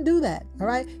 let him do that. All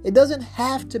right. It doesn't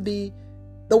have to be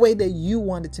the way that you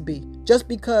want it to be just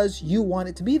because you want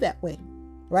it to be that way.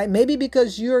 Right? Maybe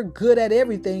because you're good at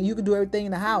everything, you can do everything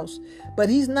in the house, but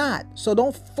he's not. So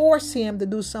don't force him to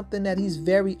do something that he's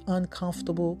very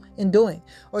uncomfortable in doing,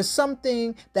 or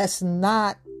something that's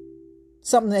not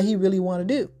something that he really want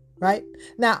to do. Right?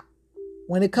 Now,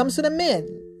 when it comes to the men,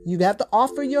 you have to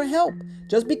offer your help.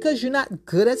 Just because you're not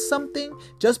good at something,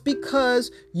 just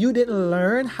because you didn't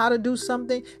learn how to do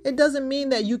something, it doesn't mean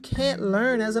that you can't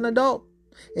learn as an adult.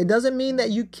 It doesn't mean that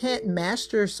you can't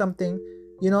master something.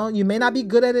 You know, you may not be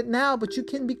good at it now, but you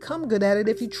can become good at it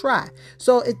if you try.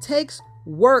 So it takes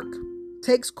work,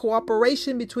 takes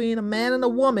cooperation between a man and a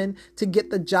woman to get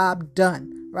the job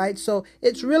done, right? So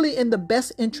it's really in the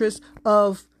best interest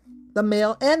of the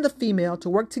male and the female to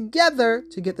work together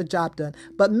to get the job done.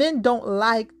 But men don't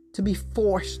like to be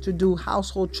forced to do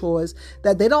household chores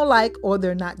that they don't like or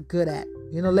they're not good at.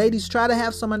 You know, ladies, try to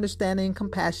have some understanding and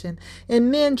compassion.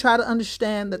 And men try to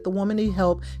understand that the woman needs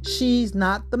help. She's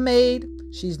not the maid.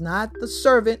 She's not the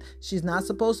servant. She's not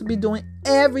supposed to be doing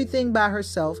everything by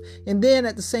herself. And then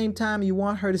at the same time, you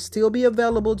want her to still be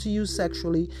available to you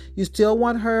sexually. You still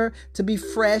want her to be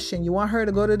fresh, and you want her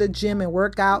to go to the gym and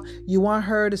work out. You want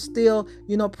her to still,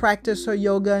 practice her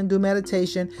yoga and do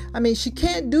meditation. I mean, she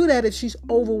can't do that if she's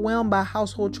overwhelmed by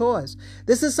household chores.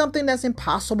 This is something that's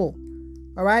impossible.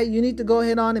 All right. You need to go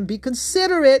ahead on and be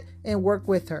considerate and work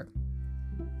with her.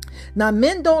 Now,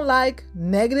 men don't like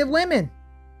negative women.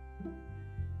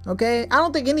 Okay. I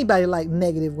don't think anybody likes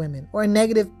negative women or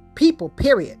negative people,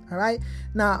 period. All right.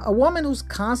 Now, a woman who's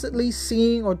constantly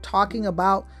seeing or talking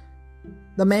about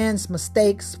the man's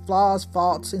mistakes, flaws,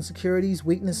 faults, insecurities,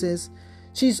 weaknesses.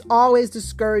 She's always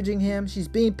discouraging him. She's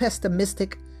being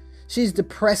pessimistic. She's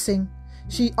depressing.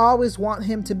 She always wants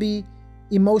him to be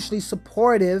emotionally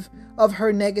supportive of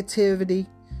her negativity.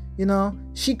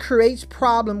 She creates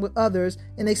problem with others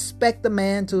and expect the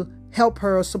man to help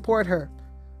her or support her.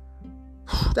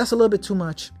 That's a little bit too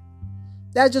much.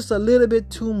 That's just a little bit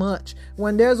too much.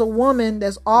 When there's a woman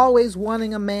that's always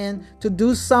wanting a man to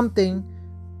do something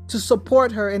to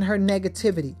support her in her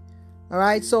negativity. All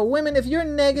right. So women, if you're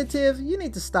negative, you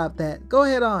need to stop that. Go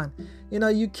ahead on.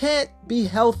 You can't be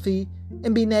healthy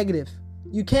and be negative.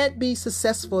 You can't be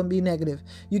successful and be negative.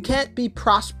 You can't be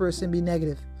prosperous and be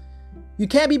negative. You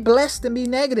can't be blessed and be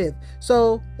negative.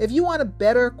 So if you want a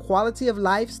better quality of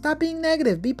life, stop being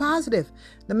negative. Be positive.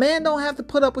 The man don't have to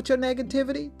put up with your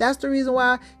negativity. That's the reason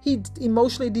why he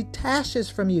emotionally detaches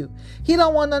from you. He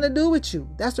don't want nothing to do with you.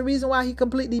 That's the reason why he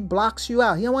completely blocks you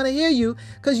out. He don't want to hear you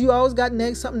because you always got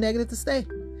something negative to say.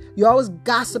 You're always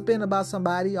gossiping about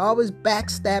somebody, always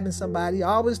backstabbing somebody,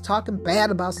 always talking bad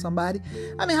about somebody.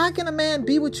 I mean, how can a man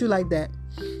be with you like that?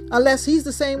 Unless he's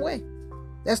the same way.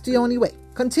 That's the only way.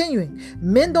 Continuing.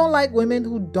 Men don't like women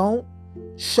who don't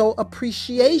show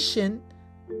appreciation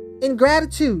and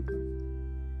gratitude.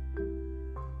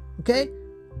 Okay?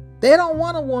 They don't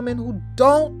want a woman who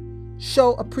don't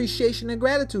show appreciation and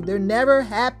gratitude. They're never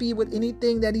happy with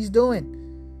anything that he's doing.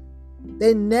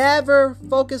 They never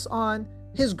focus on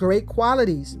his great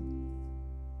qualities.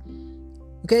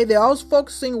 Okay, they're always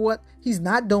focusing on what he's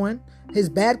not doing, his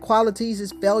bad qualities,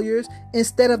 his failures,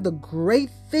 instead of the great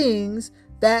things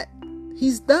that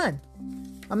he's done.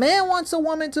 A man wants a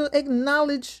woman to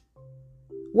acknowledge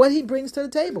what he brings to the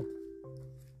table.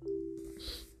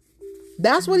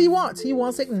 That's what he wants. He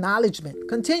wants acknowledgement.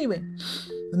 Continuing.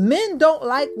 Men don't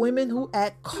like women who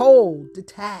act cold,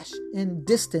 detached, and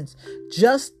distant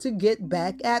just to get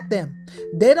back at them.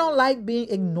 They don't like being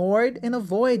ignored and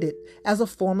avoided as a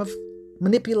form of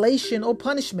manipulation or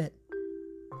punishment.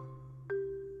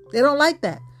 They don't like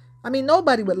that. I mean,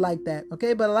 nobody would like that,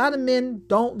 okay? But a lot of men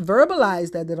don't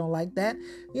verbalize that they don't like that,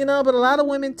 but a lot of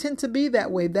women tend to be that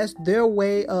way. That's their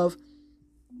way of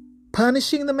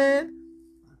punishing the man.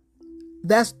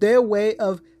 That's their way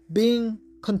of being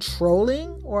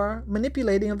controlling or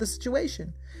manipulating of the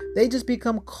situation. They just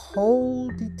become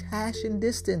cold, detached, and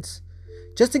distant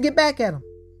just to get back at him.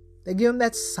 They give him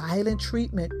that silent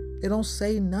treatment. They don't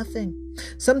say nothing.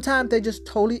 Sometimes they just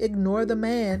totally ignore the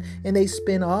man and they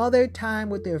spend all their time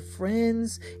with their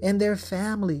friends and their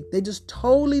family. They just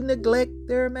totally neglect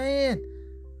their man.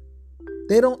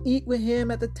 They don't eat with him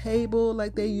at the table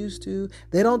like they used to.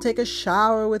 They don't take a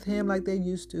shower with him like they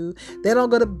used to. They don't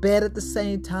go to bed at the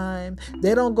same time.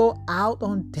 They don't go out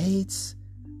on dates.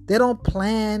 They don't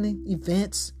plan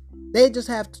events. They just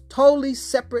have totally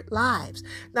separate lives.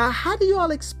 Now, how do you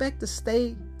all expect to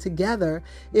stay together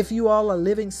if you all are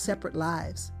living separate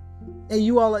lives and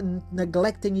you all are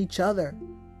neglecting each other?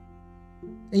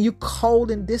 And you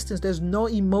cold and distant. There's no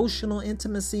emotional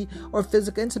intimacy or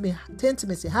physical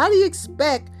intimacy. How do you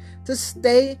expect to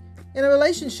stay in a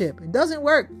relationship? It doesn't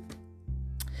work.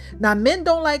 Now, men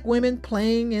don't like women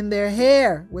playing in their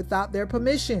hair without their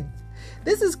permission.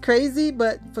 This is crazy,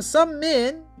 but for some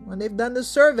men, when they've done the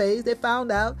surveys, they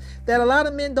found out that a lot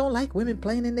of men don't like women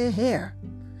playing in their hair.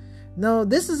 No,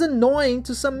 this is annoying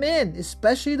to some men,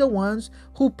 especially the ones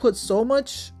who put so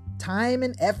much time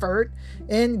and effort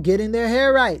in getting their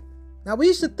hair right. Now, we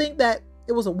used to think that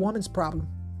it was a woman's problem,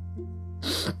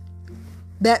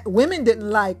 that women didn't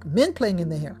like men playing in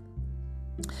their hair.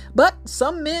 But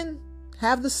some men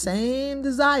have the same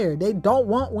desire. They don't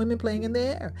want women playing in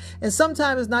their hair. And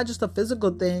sometimes it's not just a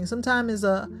physical thing. Sometimes it's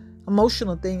a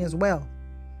emotional thing as well.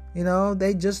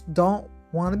 They just don't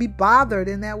want to be bothered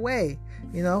in that way,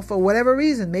 for whatever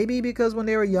reason. Maybe because when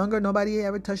they were younger, nobody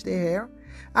ever touched their hair.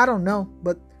 I don't know,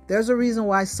 but there's a reason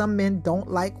why some men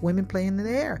don't like women playing in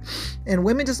their hair. And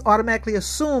women just automatically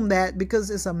assume that because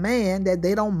it's a man that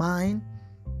they don't mind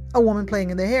a woman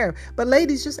playing in their hair. But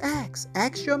ladies, just ask.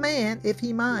 Ask your man if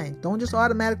he minds. Don't just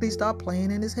automatically start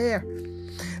playing in his hair.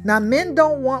 Now, men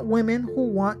don't want women who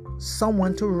want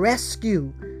someone to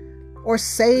rescue or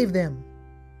save them.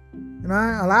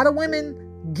 A lot of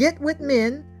women get with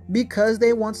men because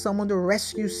they want someone to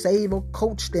rescue, save, or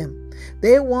coach them.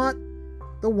 They want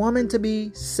the woman to be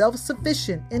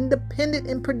self-sufficient, independent,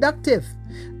 and productive.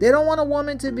 They don't want a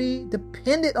woman to be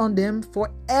dependent on them for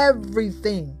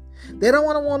everything. They don't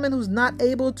want a woman who's not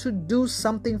able to do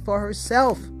something for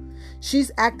herself. She's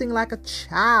acting like a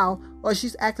child, or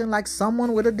she's acting like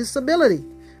someone with a disability.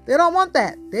 They don't want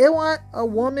that. They want a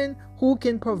woman who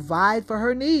can provide for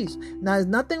her needs. Now, there's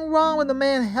nothing wrong with a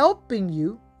man helping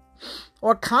you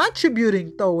or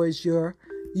contributing towards your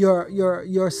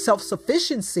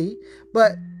self-sufficiency,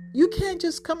 but you can't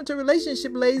just come into a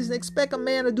relationship, ladies, and expect a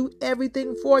man to do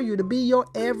everything for you, to be your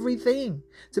everything,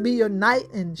 to be your knight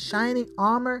in shining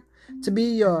armor, to be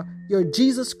your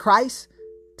Jesus Christ,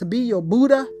 to be your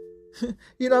Buddha.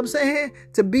 You know what I'm saying?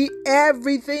 To be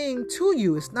everything to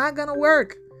you. It's not going to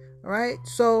work. All right.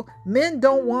 So men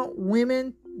don't want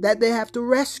women that they have to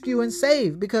rescue and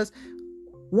save, because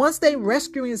once they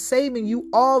rescuing and saving you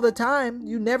all the time,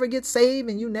 you never get saved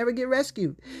and you never get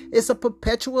rescued. It's a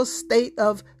perpetual state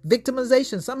of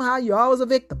victimization. Somehow you're always a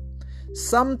victim.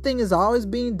 Something is always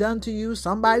being done to you.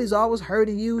 Somebody's always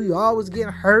hurting you. You're always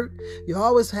getting hurt. You're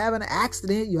always having an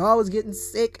accident. You're always getting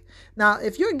sick. Now,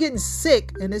 if you're getting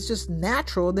sick and it's just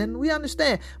natural, then we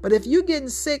understand. But if you're getting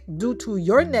sick due to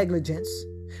your negligence,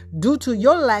 due to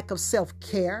your lack of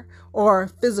self-care or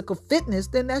physical fitness,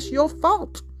 then that's your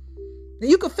fault. And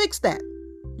you can fix that.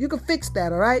 You can fix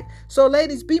that, all right? So,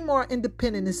 ladies, be more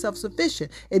independent and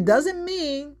self-sufficient. It doesn't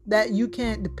mean that you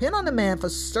can't depend on a man for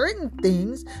certain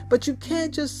things, but you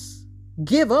can't just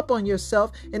give up on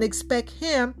yourself and expect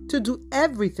him to do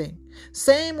everything.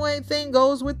 Same way thing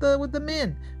goes with the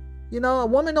men. A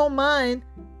woman don't mind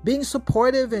being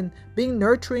supportive and being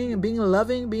nurturing and being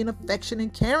loving, being affectionate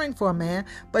and caring for a man,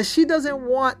 but she doesn't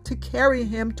want to carry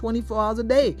him 24 hours a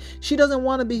day. She doesn't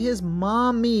want to be his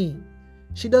mommy.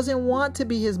 She doesn't want to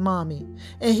be his mommy,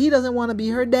 and he doesn't want to be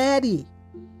her daddy.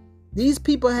 These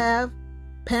people have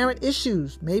parent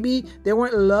issues. Maybe they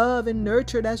weren't loved and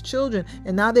nurtured as children,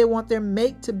 and now they want their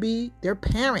mate to be their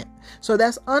parent. So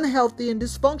that's unhealthy and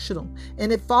dysfunctional,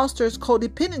 and it fosters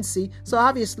codependency, so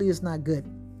obviously it's not good.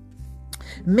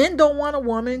 Men don't want a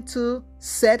woman to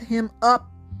set him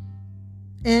up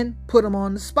and put him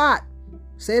on the spot.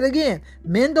 Say it again.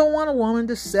 Men don't want a woman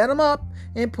to set him up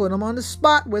and put him on the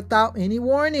spot without any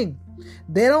warning.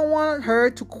 They don't want her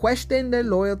to question their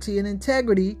loyalty and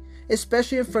integrity,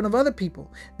 especially in front of other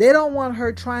people. They don't want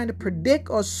her trying to predict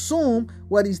or assume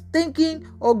what he's thinking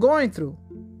or going through.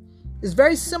 It's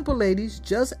very simple, ladies.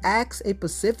 Just ask a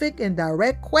specific and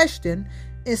direct question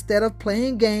instead of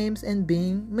playing games and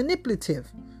being manipulative,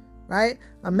 right?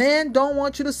 A man don't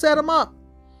want you to set him up.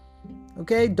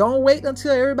 Okay, don't wait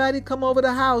until everybody come over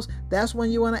the house. That's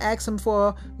when you want to ask him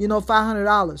for,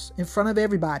 $500 in front of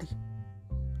everybody.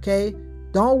 Okay,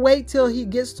 don't wait till he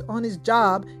gets on his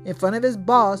job in front of his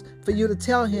boss for you to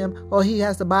tell him, he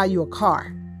has to buy you a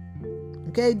car.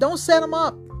 Okay, don't set him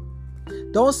up.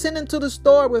 Don't send him to the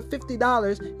store with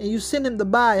 $50 and you send him to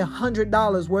buy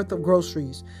 $100 worth of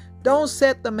groceries. Don't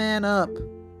set the man up.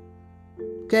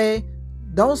 Okay?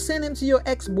 Don't send him to your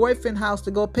ex-boyfriend's house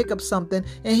to go pick up something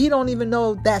and he don't even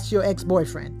know that's your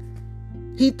ex-boyfriend.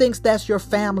 He thinks that's your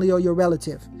family or your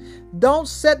relative. Don't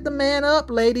set the man up,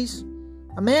 ladies.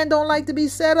 A man don't like to be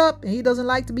set up and he doesn't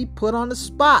like to be put on the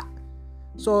spot.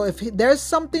 So if there's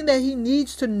something that he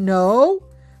needs to know,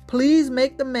 please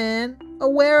make the man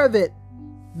aware of it.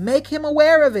 Make him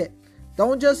aware of it.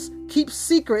 Don't just keep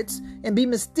secrets and be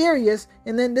mysterious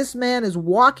and then this man is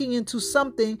walking into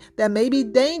something that may be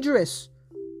dangerous.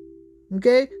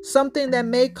 Okay? Something that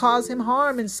may cause him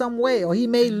harm in some way or he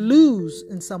may lose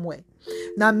in some way.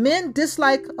 Now, men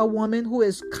dislike a woman who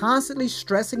is constantly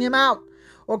stressing him out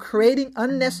or creating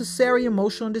unnecessary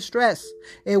emotional distress.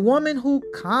 A woman who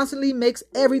constantly makes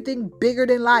everything bigger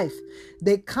than life.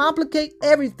 They complicate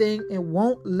everything and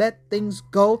won't let things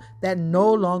go that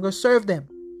no longer serve them.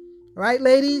 Right,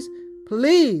 ladies?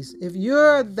 Please, if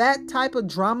you're that type of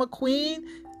drama queen,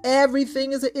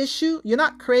 everything is an issue. You're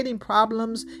not creating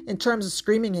problems in terms of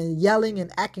screaming and yelling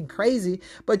and acting crazy,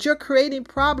 but you're creating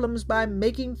problems by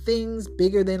making things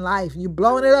bigger than life. You're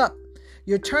blowing it up.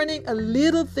 You're turning a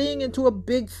little thing into a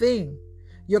big thing.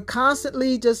 You're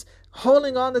constantly just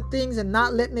holding on to things and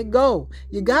not letting it go.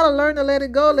 You got to learn to let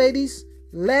it go, ladies.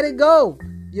 Let it go.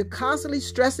 You're constantly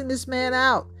stressing this man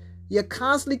out. You're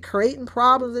constantly creating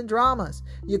problems and dramas.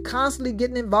 You're constantly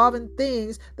getting involved in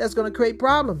things that's going to create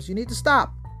problems. You need to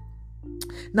stop.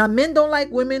 Now, men don't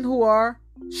like women who are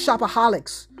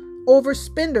shopaholics,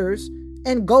 overspenders,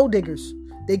 and gold diggers.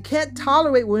 They can't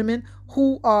tolerate women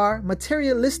who are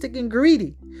materialistic and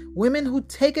greedy. Women who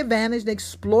take advantage and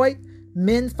exploit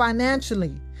men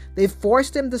financially. They force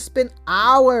them to spend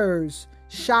hours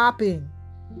shopping.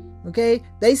 Okay?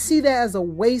 They see that as a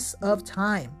waste of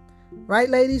time. Right,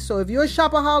 ladies? So if you're a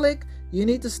shopaholic, you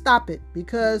need to stop it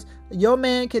because your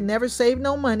man can never save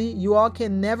no money. You all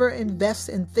can never invest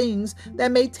in things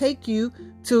that may take you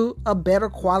to a better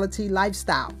quality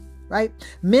lifestyle, right?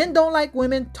 Men don't like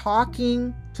women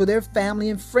talking to their family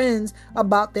and friends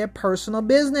about their personal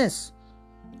business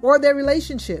or their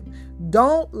relationship. They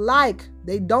don't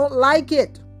like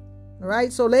it. All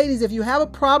right. So ladies, if you have a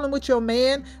problem with your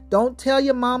man, don't tell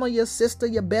your mama, your sister,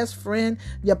 your best friend,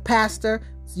 your pastor,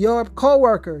 your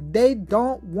coworker. They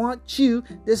don't want you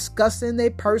discussing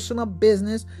their personal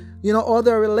business, or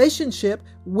their relationship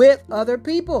with other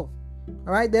people.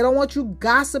 All right. They don't want you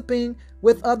gossiping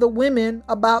with other women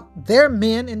about their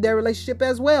men and their relationship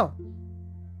as well.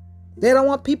 They don't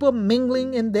want people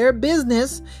mingling in their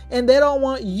business, and they don't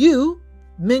want you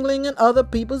mingling in other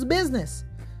people's business.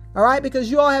 All right, because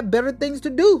you all have better things to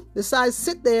do besides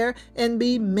sit there and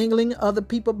be mingling other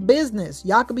people's business.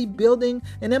 Y'all could be building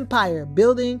an empire,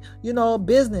 building,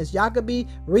 business. Y'all could be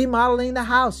remodeling the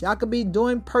house. Y'all could be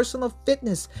doing personal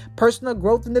fitness, personal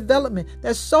growth and development.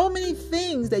 There's so many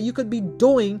things that you could be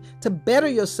doing to better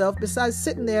yourself besides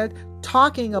sitting there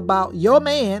talking about your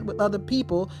man with other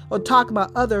people or talking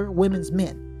about other women's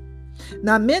men.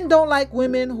 Now, men don't like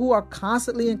women who are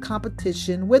constantly in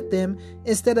competition with them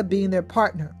instead of being their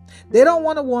partner. They don't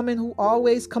want a woman who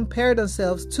always compare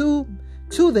themselves to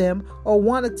them or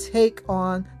want to take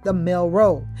on the male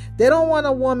role. They don't want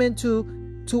a woman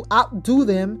to outdo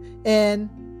them and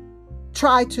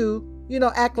try to,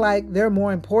 act like they're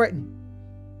more important.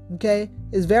 Okay?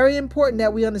 It's very important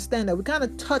that we understand that. We kind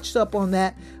of touched up on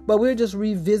that, but we're just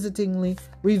revisiting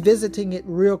it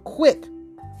real quick.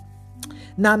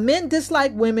 Now, men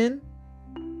dislike women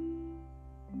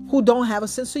who don't have a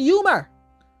sense of humor.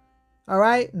 All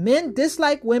right? Men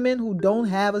dislike women who don't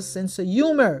have a sense of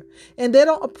humor, and they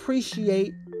don't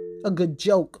appreciate a good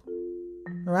joke.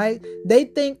 All right? They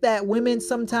think that women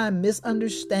sometimes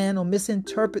misunderstand or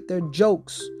misinterpret their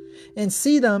jokes and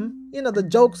see them, the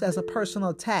jokes as a personal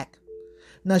attack.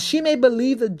 Now, she may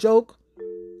believe the joke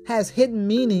has hidden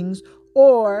meanings,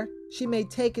 or she may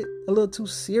take it a little too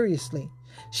seriously.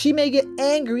 She may get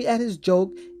angry at his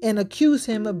joke and accuse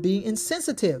him of being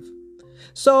insensitive.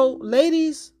 So,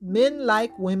 ladies, men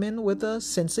like women with a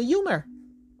sense of humor.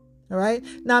 All right.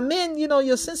 Now, men,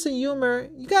 your sense of humor,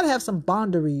 you got to have some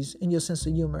boundaries in your sense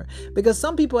of humor, because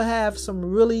some people have some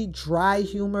really dry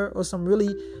humor or some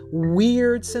really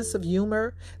weird sense of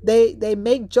humor. They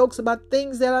make jokes about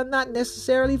things that are not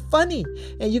necessarily funny.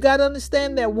 And you got to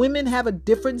understand that women have a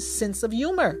different sense of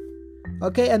humor.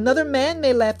 Okay, another man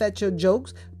may laugh at your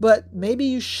jokes, but maybe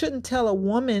you shouldn't tell a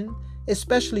woman,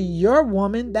 especially your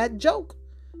woman, that joke.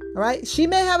 All right, she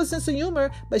may have a sense of humor,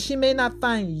 but she may not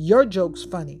find your jokes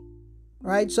funny.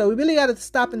 All right, so we really got to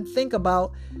stop and think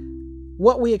about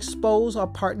what we expose our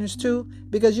partners to,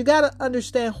 because you got to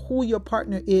understand who your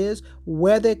partner is,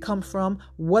 where they come from,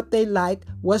 what they like,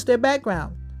 what's their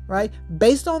background. right?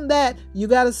 Based on that, you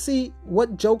got to see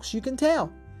what jokes you can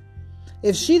tell.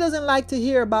 If she doesn't like to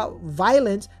hear about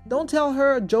violence, don't tell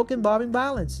her a joke involving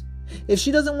violence. If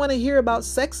she doesn't want to hear about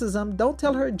sexism, don't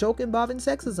tell her a joke involving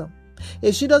sexism.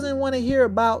 If she doesn't want to hear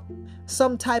about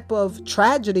some type of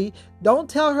tragedy, don't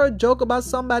tell her a joke about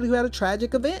somebody who had a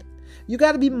tragic event. You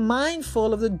got to be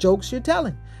mindful of the jokes you're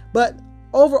telling. But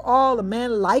overall, a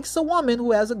man likes a woman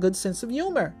who has a good sense of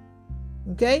humor.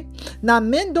 Okay? Now,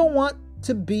 men don't want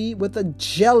to be with a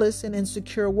jealous and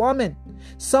insecure woman,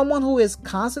 someone who is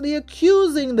constantly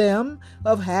accusing them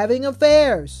of having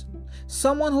affairs,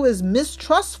 someone who is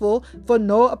mistrustful for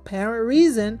no apparent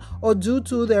reason or due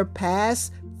to their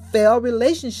past failed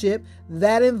relationship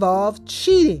that involved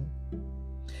cheating.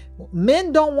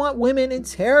 Men don't want women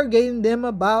interrogating them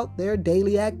about their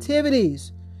daily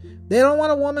activities. They don't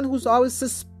want a woman who's always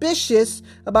suspicious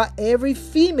about every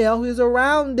female who is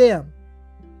around them,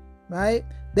 right?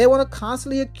 They want to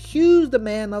constantly accuse the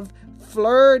man of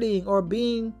flirting or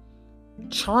being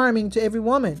charming to every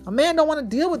woman. A man don't want to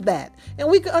deal with that. And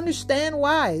we can understand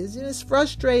why. It's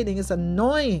frustrating. It's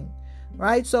annoying,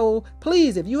 right? So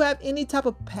please, if you have any type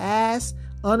of past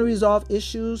unresolved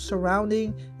issues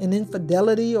surrounding an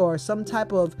infidelity or some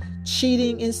type of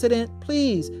cheating incident,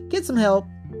 please get some help.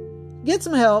 Get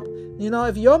some help.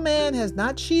 If your man has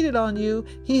not cheated on you,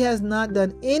 he has not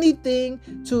done anything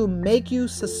to make you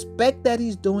suspect that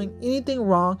he's doing anything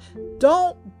wrong.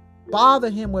 Don't bother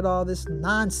him with all this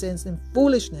nonsense and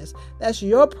foolishness. That's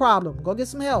your problem. Go get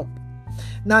some help.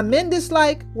 Now, men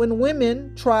dislike when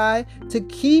women try to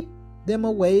keep them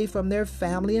away from their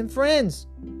family and friends.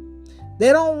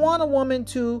 They don't want a woman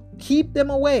to keep them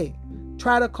away,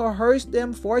 try to coerce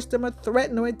them, force them, or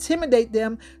threaten or intimidate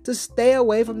them to stay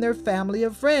away from their family or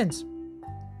friends.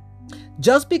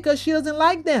 Just because she doesn't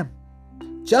like them,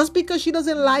 just because she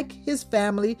doesn't like his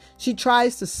family, she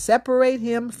tries to separate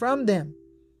him from them.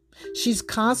 She's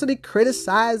constantly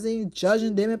criticizing,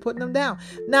 judging them, and putting them down.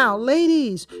 Now,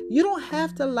 ladies, you don't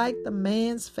have to like the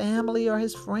man's family or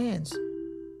his friends.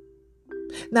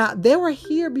 Now, they were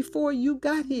here before you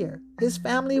got here. His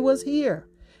family was here.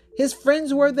 His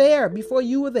friends were there before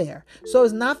you were there. So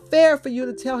it's not fair for you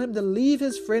to tell him to leave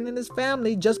his friend and his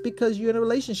family just because you're in a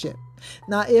relationship.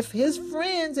 Now, if his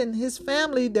friends and his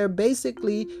family, they're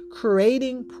basically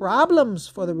creating problems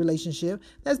for the relationship,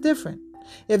 that's different.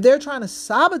 If they're trying to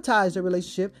sabotage the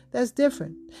relationship, that's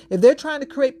different. If they're trying to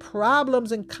create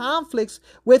problems and conflicts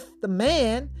with the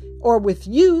man or with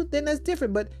you, then that's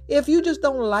different. But if you just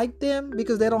don't like them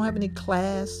because they don't have any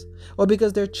class, or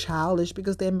because they're childish,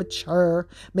 because they're immature,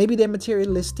 maybe they're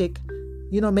materialistic,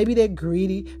 maybe they're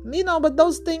greedy, but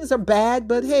those things are bad.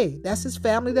 But hey, that's his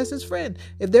family, that's his friend.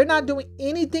 If they're not doing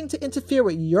anything to interfere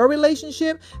with your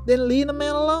relationship, then leave the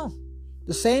man alone.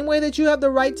 The same way that you have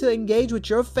the right to engage with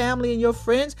your family and your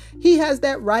friends, he has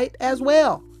that right as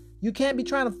well. You can't be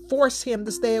trying to force him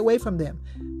to stay away from them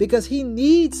because he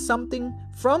needs something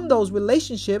from those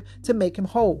relationships to make him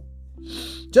whole.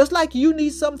 Just like you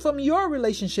need something from your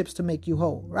relationships to make you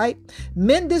whole, right?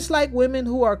 Men dislike women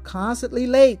who are constantly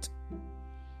late.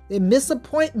 They miss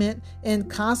appointment and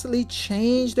constantly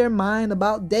change their mind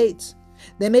about dates.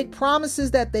 They make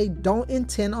promises that they don't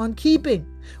intend on keeping.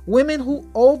 Women who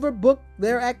overbook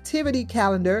their activity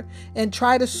calendar and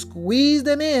try to squeeze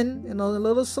them in a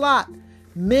little slot.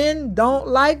 Men don't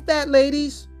like that,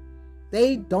 ladies.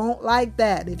 They don't like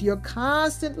that. If you're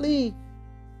constantly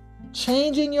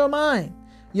changing your mind,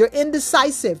 you're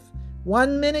indecisive.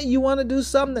 1 minute you want to do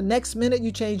something, the next minute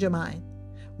you change your mind.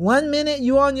 1 minute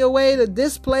you're on your way to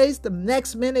this place, the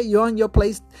next minute you're on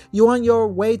your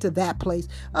way to that place.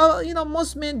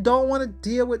 Most men don't want to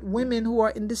deal with women who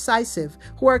are indecisive,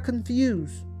 who are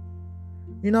confused.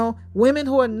 Women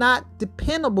who are not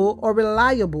dependable or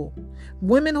reliable.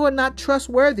 Women who are not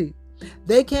trustworthy.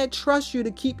 They can't trust you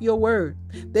to keep your word.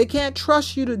 They can't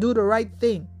trust you to do the right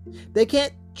thing. They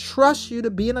can't trust you to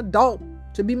be an adult,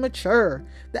 to be mature,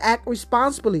 to act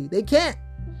responsibly. They can't.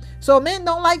 So men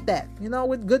don't like that,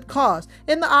 with good cause.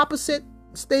 And the opposite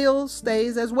still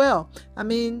stays as well.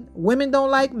 Women don't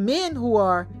like men who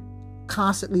are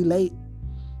constantly late,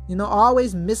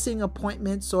 always missing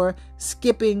appointments or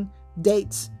skipping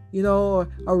dates, or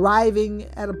arriving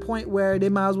at a point where they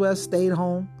might as well have stayed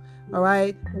home. All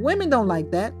right. Women don't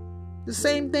like that. The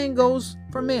same thing goes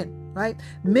for men, right?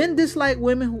 Men dislike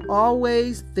women who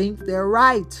always think they're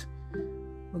right.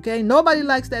 Okay, nobody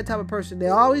likes that type of person. They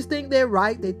always think they're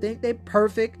right. They think they're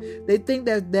perfect. They think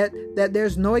that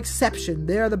there's no exception.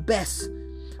 They are the best.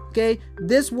 Okay,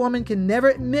 this woman can never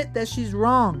admit that she's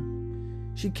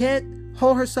wrong. She can't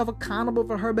hold herself accountable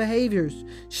for her behaviors.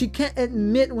 She can't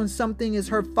admit when something is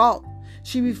her fault.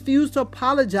 She refused to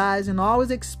apologize and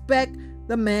always expect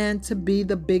the man to be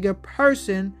the bigger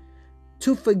person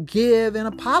to forgive and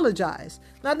apologize.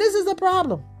 Now, this is a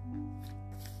problem.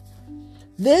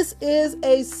 This is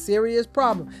a serious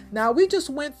problem. Now, we just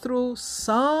went through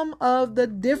some of the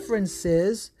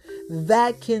differences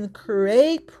that can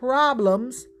create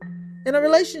problems in a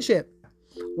relationship.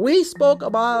 We spoke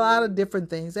about a lot of different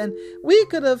things, and we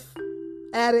could have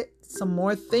added some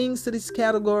more things to these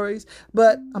categories,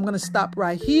 but I'm going to stop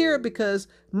right here because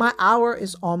my hour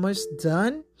is almost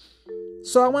done.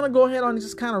 So I want to go ahead and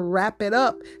just kind of wrap it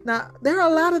up. Now, there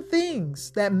are a lot of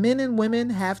things that men and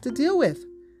women have to deal with.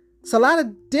 It's a lot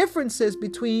of differences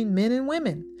between men and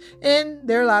women, and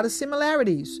there are a lot of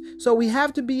similarities. So we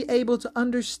have to be able to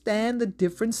understand the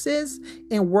differences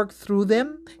and work through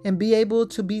them and be able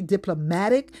to be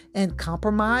diplomatic and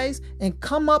compromise and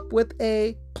come up with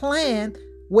a plan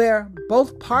where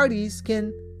both parties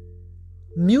can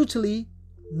mutually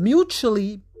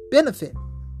benefit.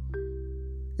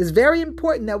 It's very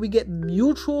important that we get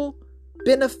mutual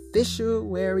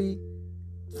beneficiary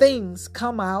things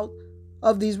come out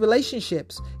of these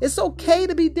relationships. It's okay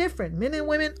to be different. Men and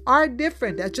women are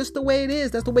different. That's just the way it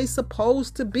is. That's the way it's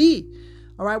supposed to be.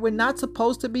 All right. We're not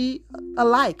supposed to be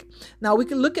alike. Now, we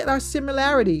can look at our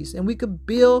similarities and we could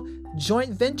build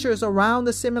joint ventures around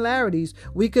the similarities.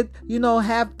 We could,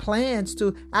 have plans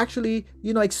to actually,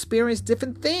 experience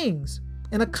different things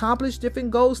and accomplish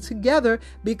different goals together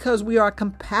because we are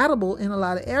compatible in a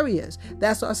lot of areas.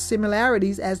 That's our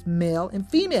similarities as male and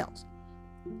females.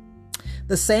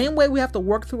 The same way we have to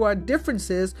work through our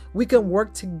differences, we can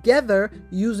work together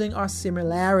using our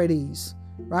similarities,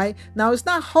 right? Now, it's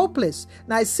not hopeless.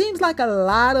 Now, it seems like a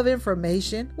lot of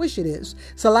information, which it is.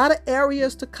 It's a lot of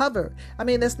areas to cover. I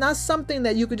mean, it's not something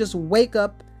that you could just wake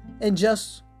up and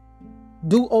just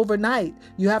do overnight.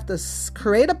 You have to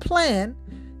create a plan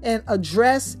and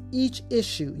address each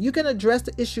issue. You can address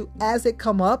the issue as it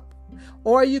come up,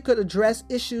 or you could address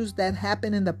issues that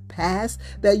happened in the past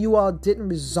that you all didn't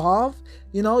resolve.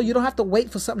 You don't have to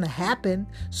wait for something to happen.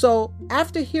 So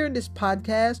after hearing this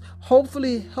podcast,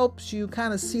 hopefully it helps you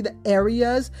kind of see the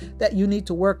areas that you need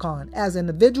to work on as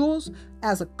individuals,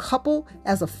 as a couple,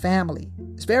 as a family.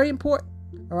 It's very important.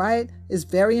 All right. It's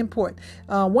very important.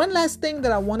 One last thing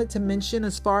that I wanted to mention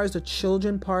as far as the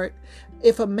children part.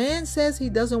 If a man says he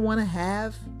doesn't want to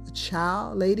have a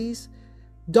child, ladies,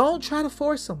 don't try to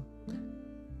force him.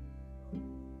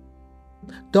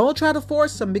 Don't try to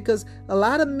force them because a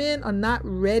lot of men are not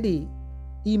ready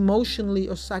emotionally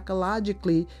or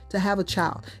psychologically to have a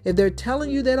child. If they're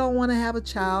telling you they don't want to have a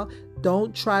child,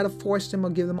 don't try to force them or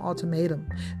give them an ultimatum.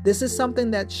 This is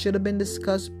something that should have been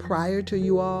discussed prior to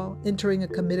you all entering a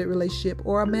committed relationship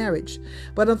or a marriage.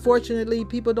 But unfortunately,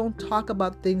 people don't talk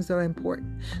about things that are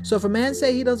important. So if a man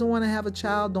says he doesn't want to have a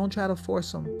child, don't try to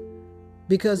force him.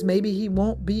 Because maybe he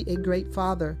won't be a great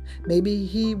father. Maybe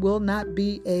he will not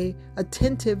be a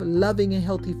attentive, loving, and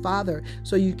healthy father.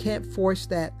 So you can't force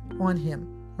that on him,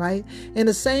 right? And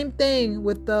the same thing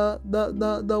with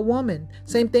the woman.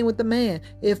 Same thing with the man.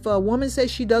 If a woman says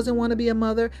she doesn't want to be a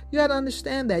mother, you got to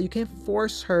understand that. You can't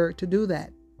force her to do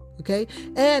that. Okay.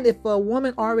 And if a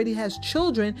woman already has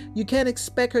children, you can't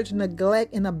expect her to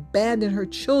neglect and abandon her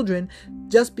children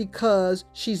just because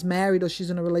she's married or she's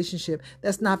in a relationship.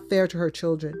 That's not fair to her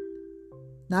children.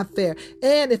 Not fair.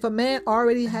 And if a man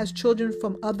already has children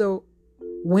from other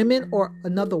women or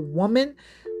another woman,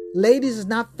 ladies, it's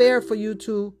not fair for you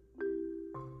to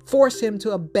force him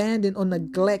to abandon or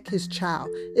neglect his child.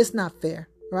 It's not fair.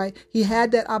 Right? He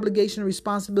had that obligation and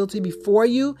responsibility before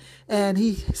you, and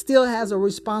he still has a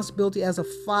responsibility as a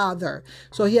father.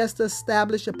 So he has to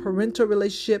establish a parental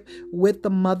relationship with the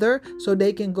mother so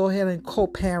they can go ahead and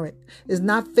co-parent. It's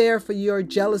not fair for your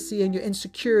jealousy and your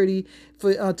insecurity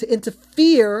to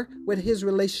interfere with his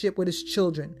relationship with his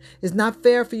children. It's not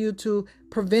fair for you to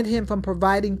prevent him from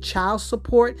providing child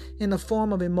support in the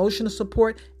form of emotional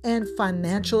support and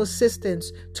financial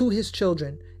assistance to his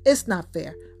children. It's not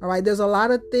fair. All right. There's a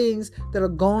lot of things that are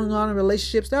going on in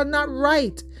relationships that are not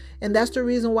right. And that's the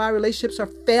reason why relationships are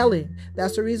failing.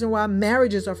 That's the reason why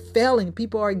marriages are failing.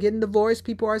 People are getting divorced.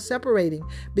 People are separating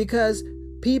because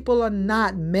people are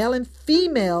not, male and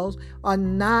females are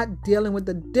not dealing with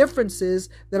the differences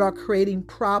that are creating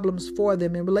problems for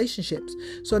them in relationships.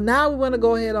 So now we want to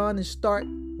go ahead on and start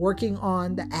working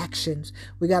on the actions.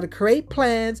 We got to create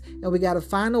plans and we got to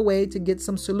find a way to get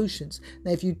some solutions.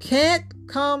 Now, if you can't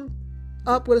come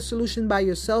up with a solution by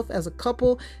yourself as a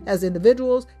couple, as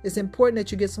individuals, it's important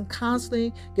that you get some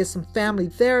counseling, get some family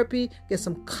therapy, get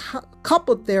some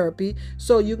couple therapy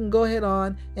so you can go ahead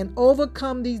on and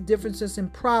overcome these differences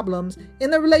and problems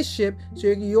in the relationship so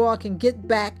you all can get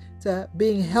back to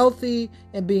being healthy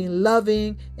and being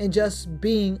loving and just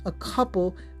being a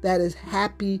couple that is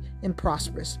happy and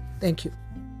prosperous. Thank you.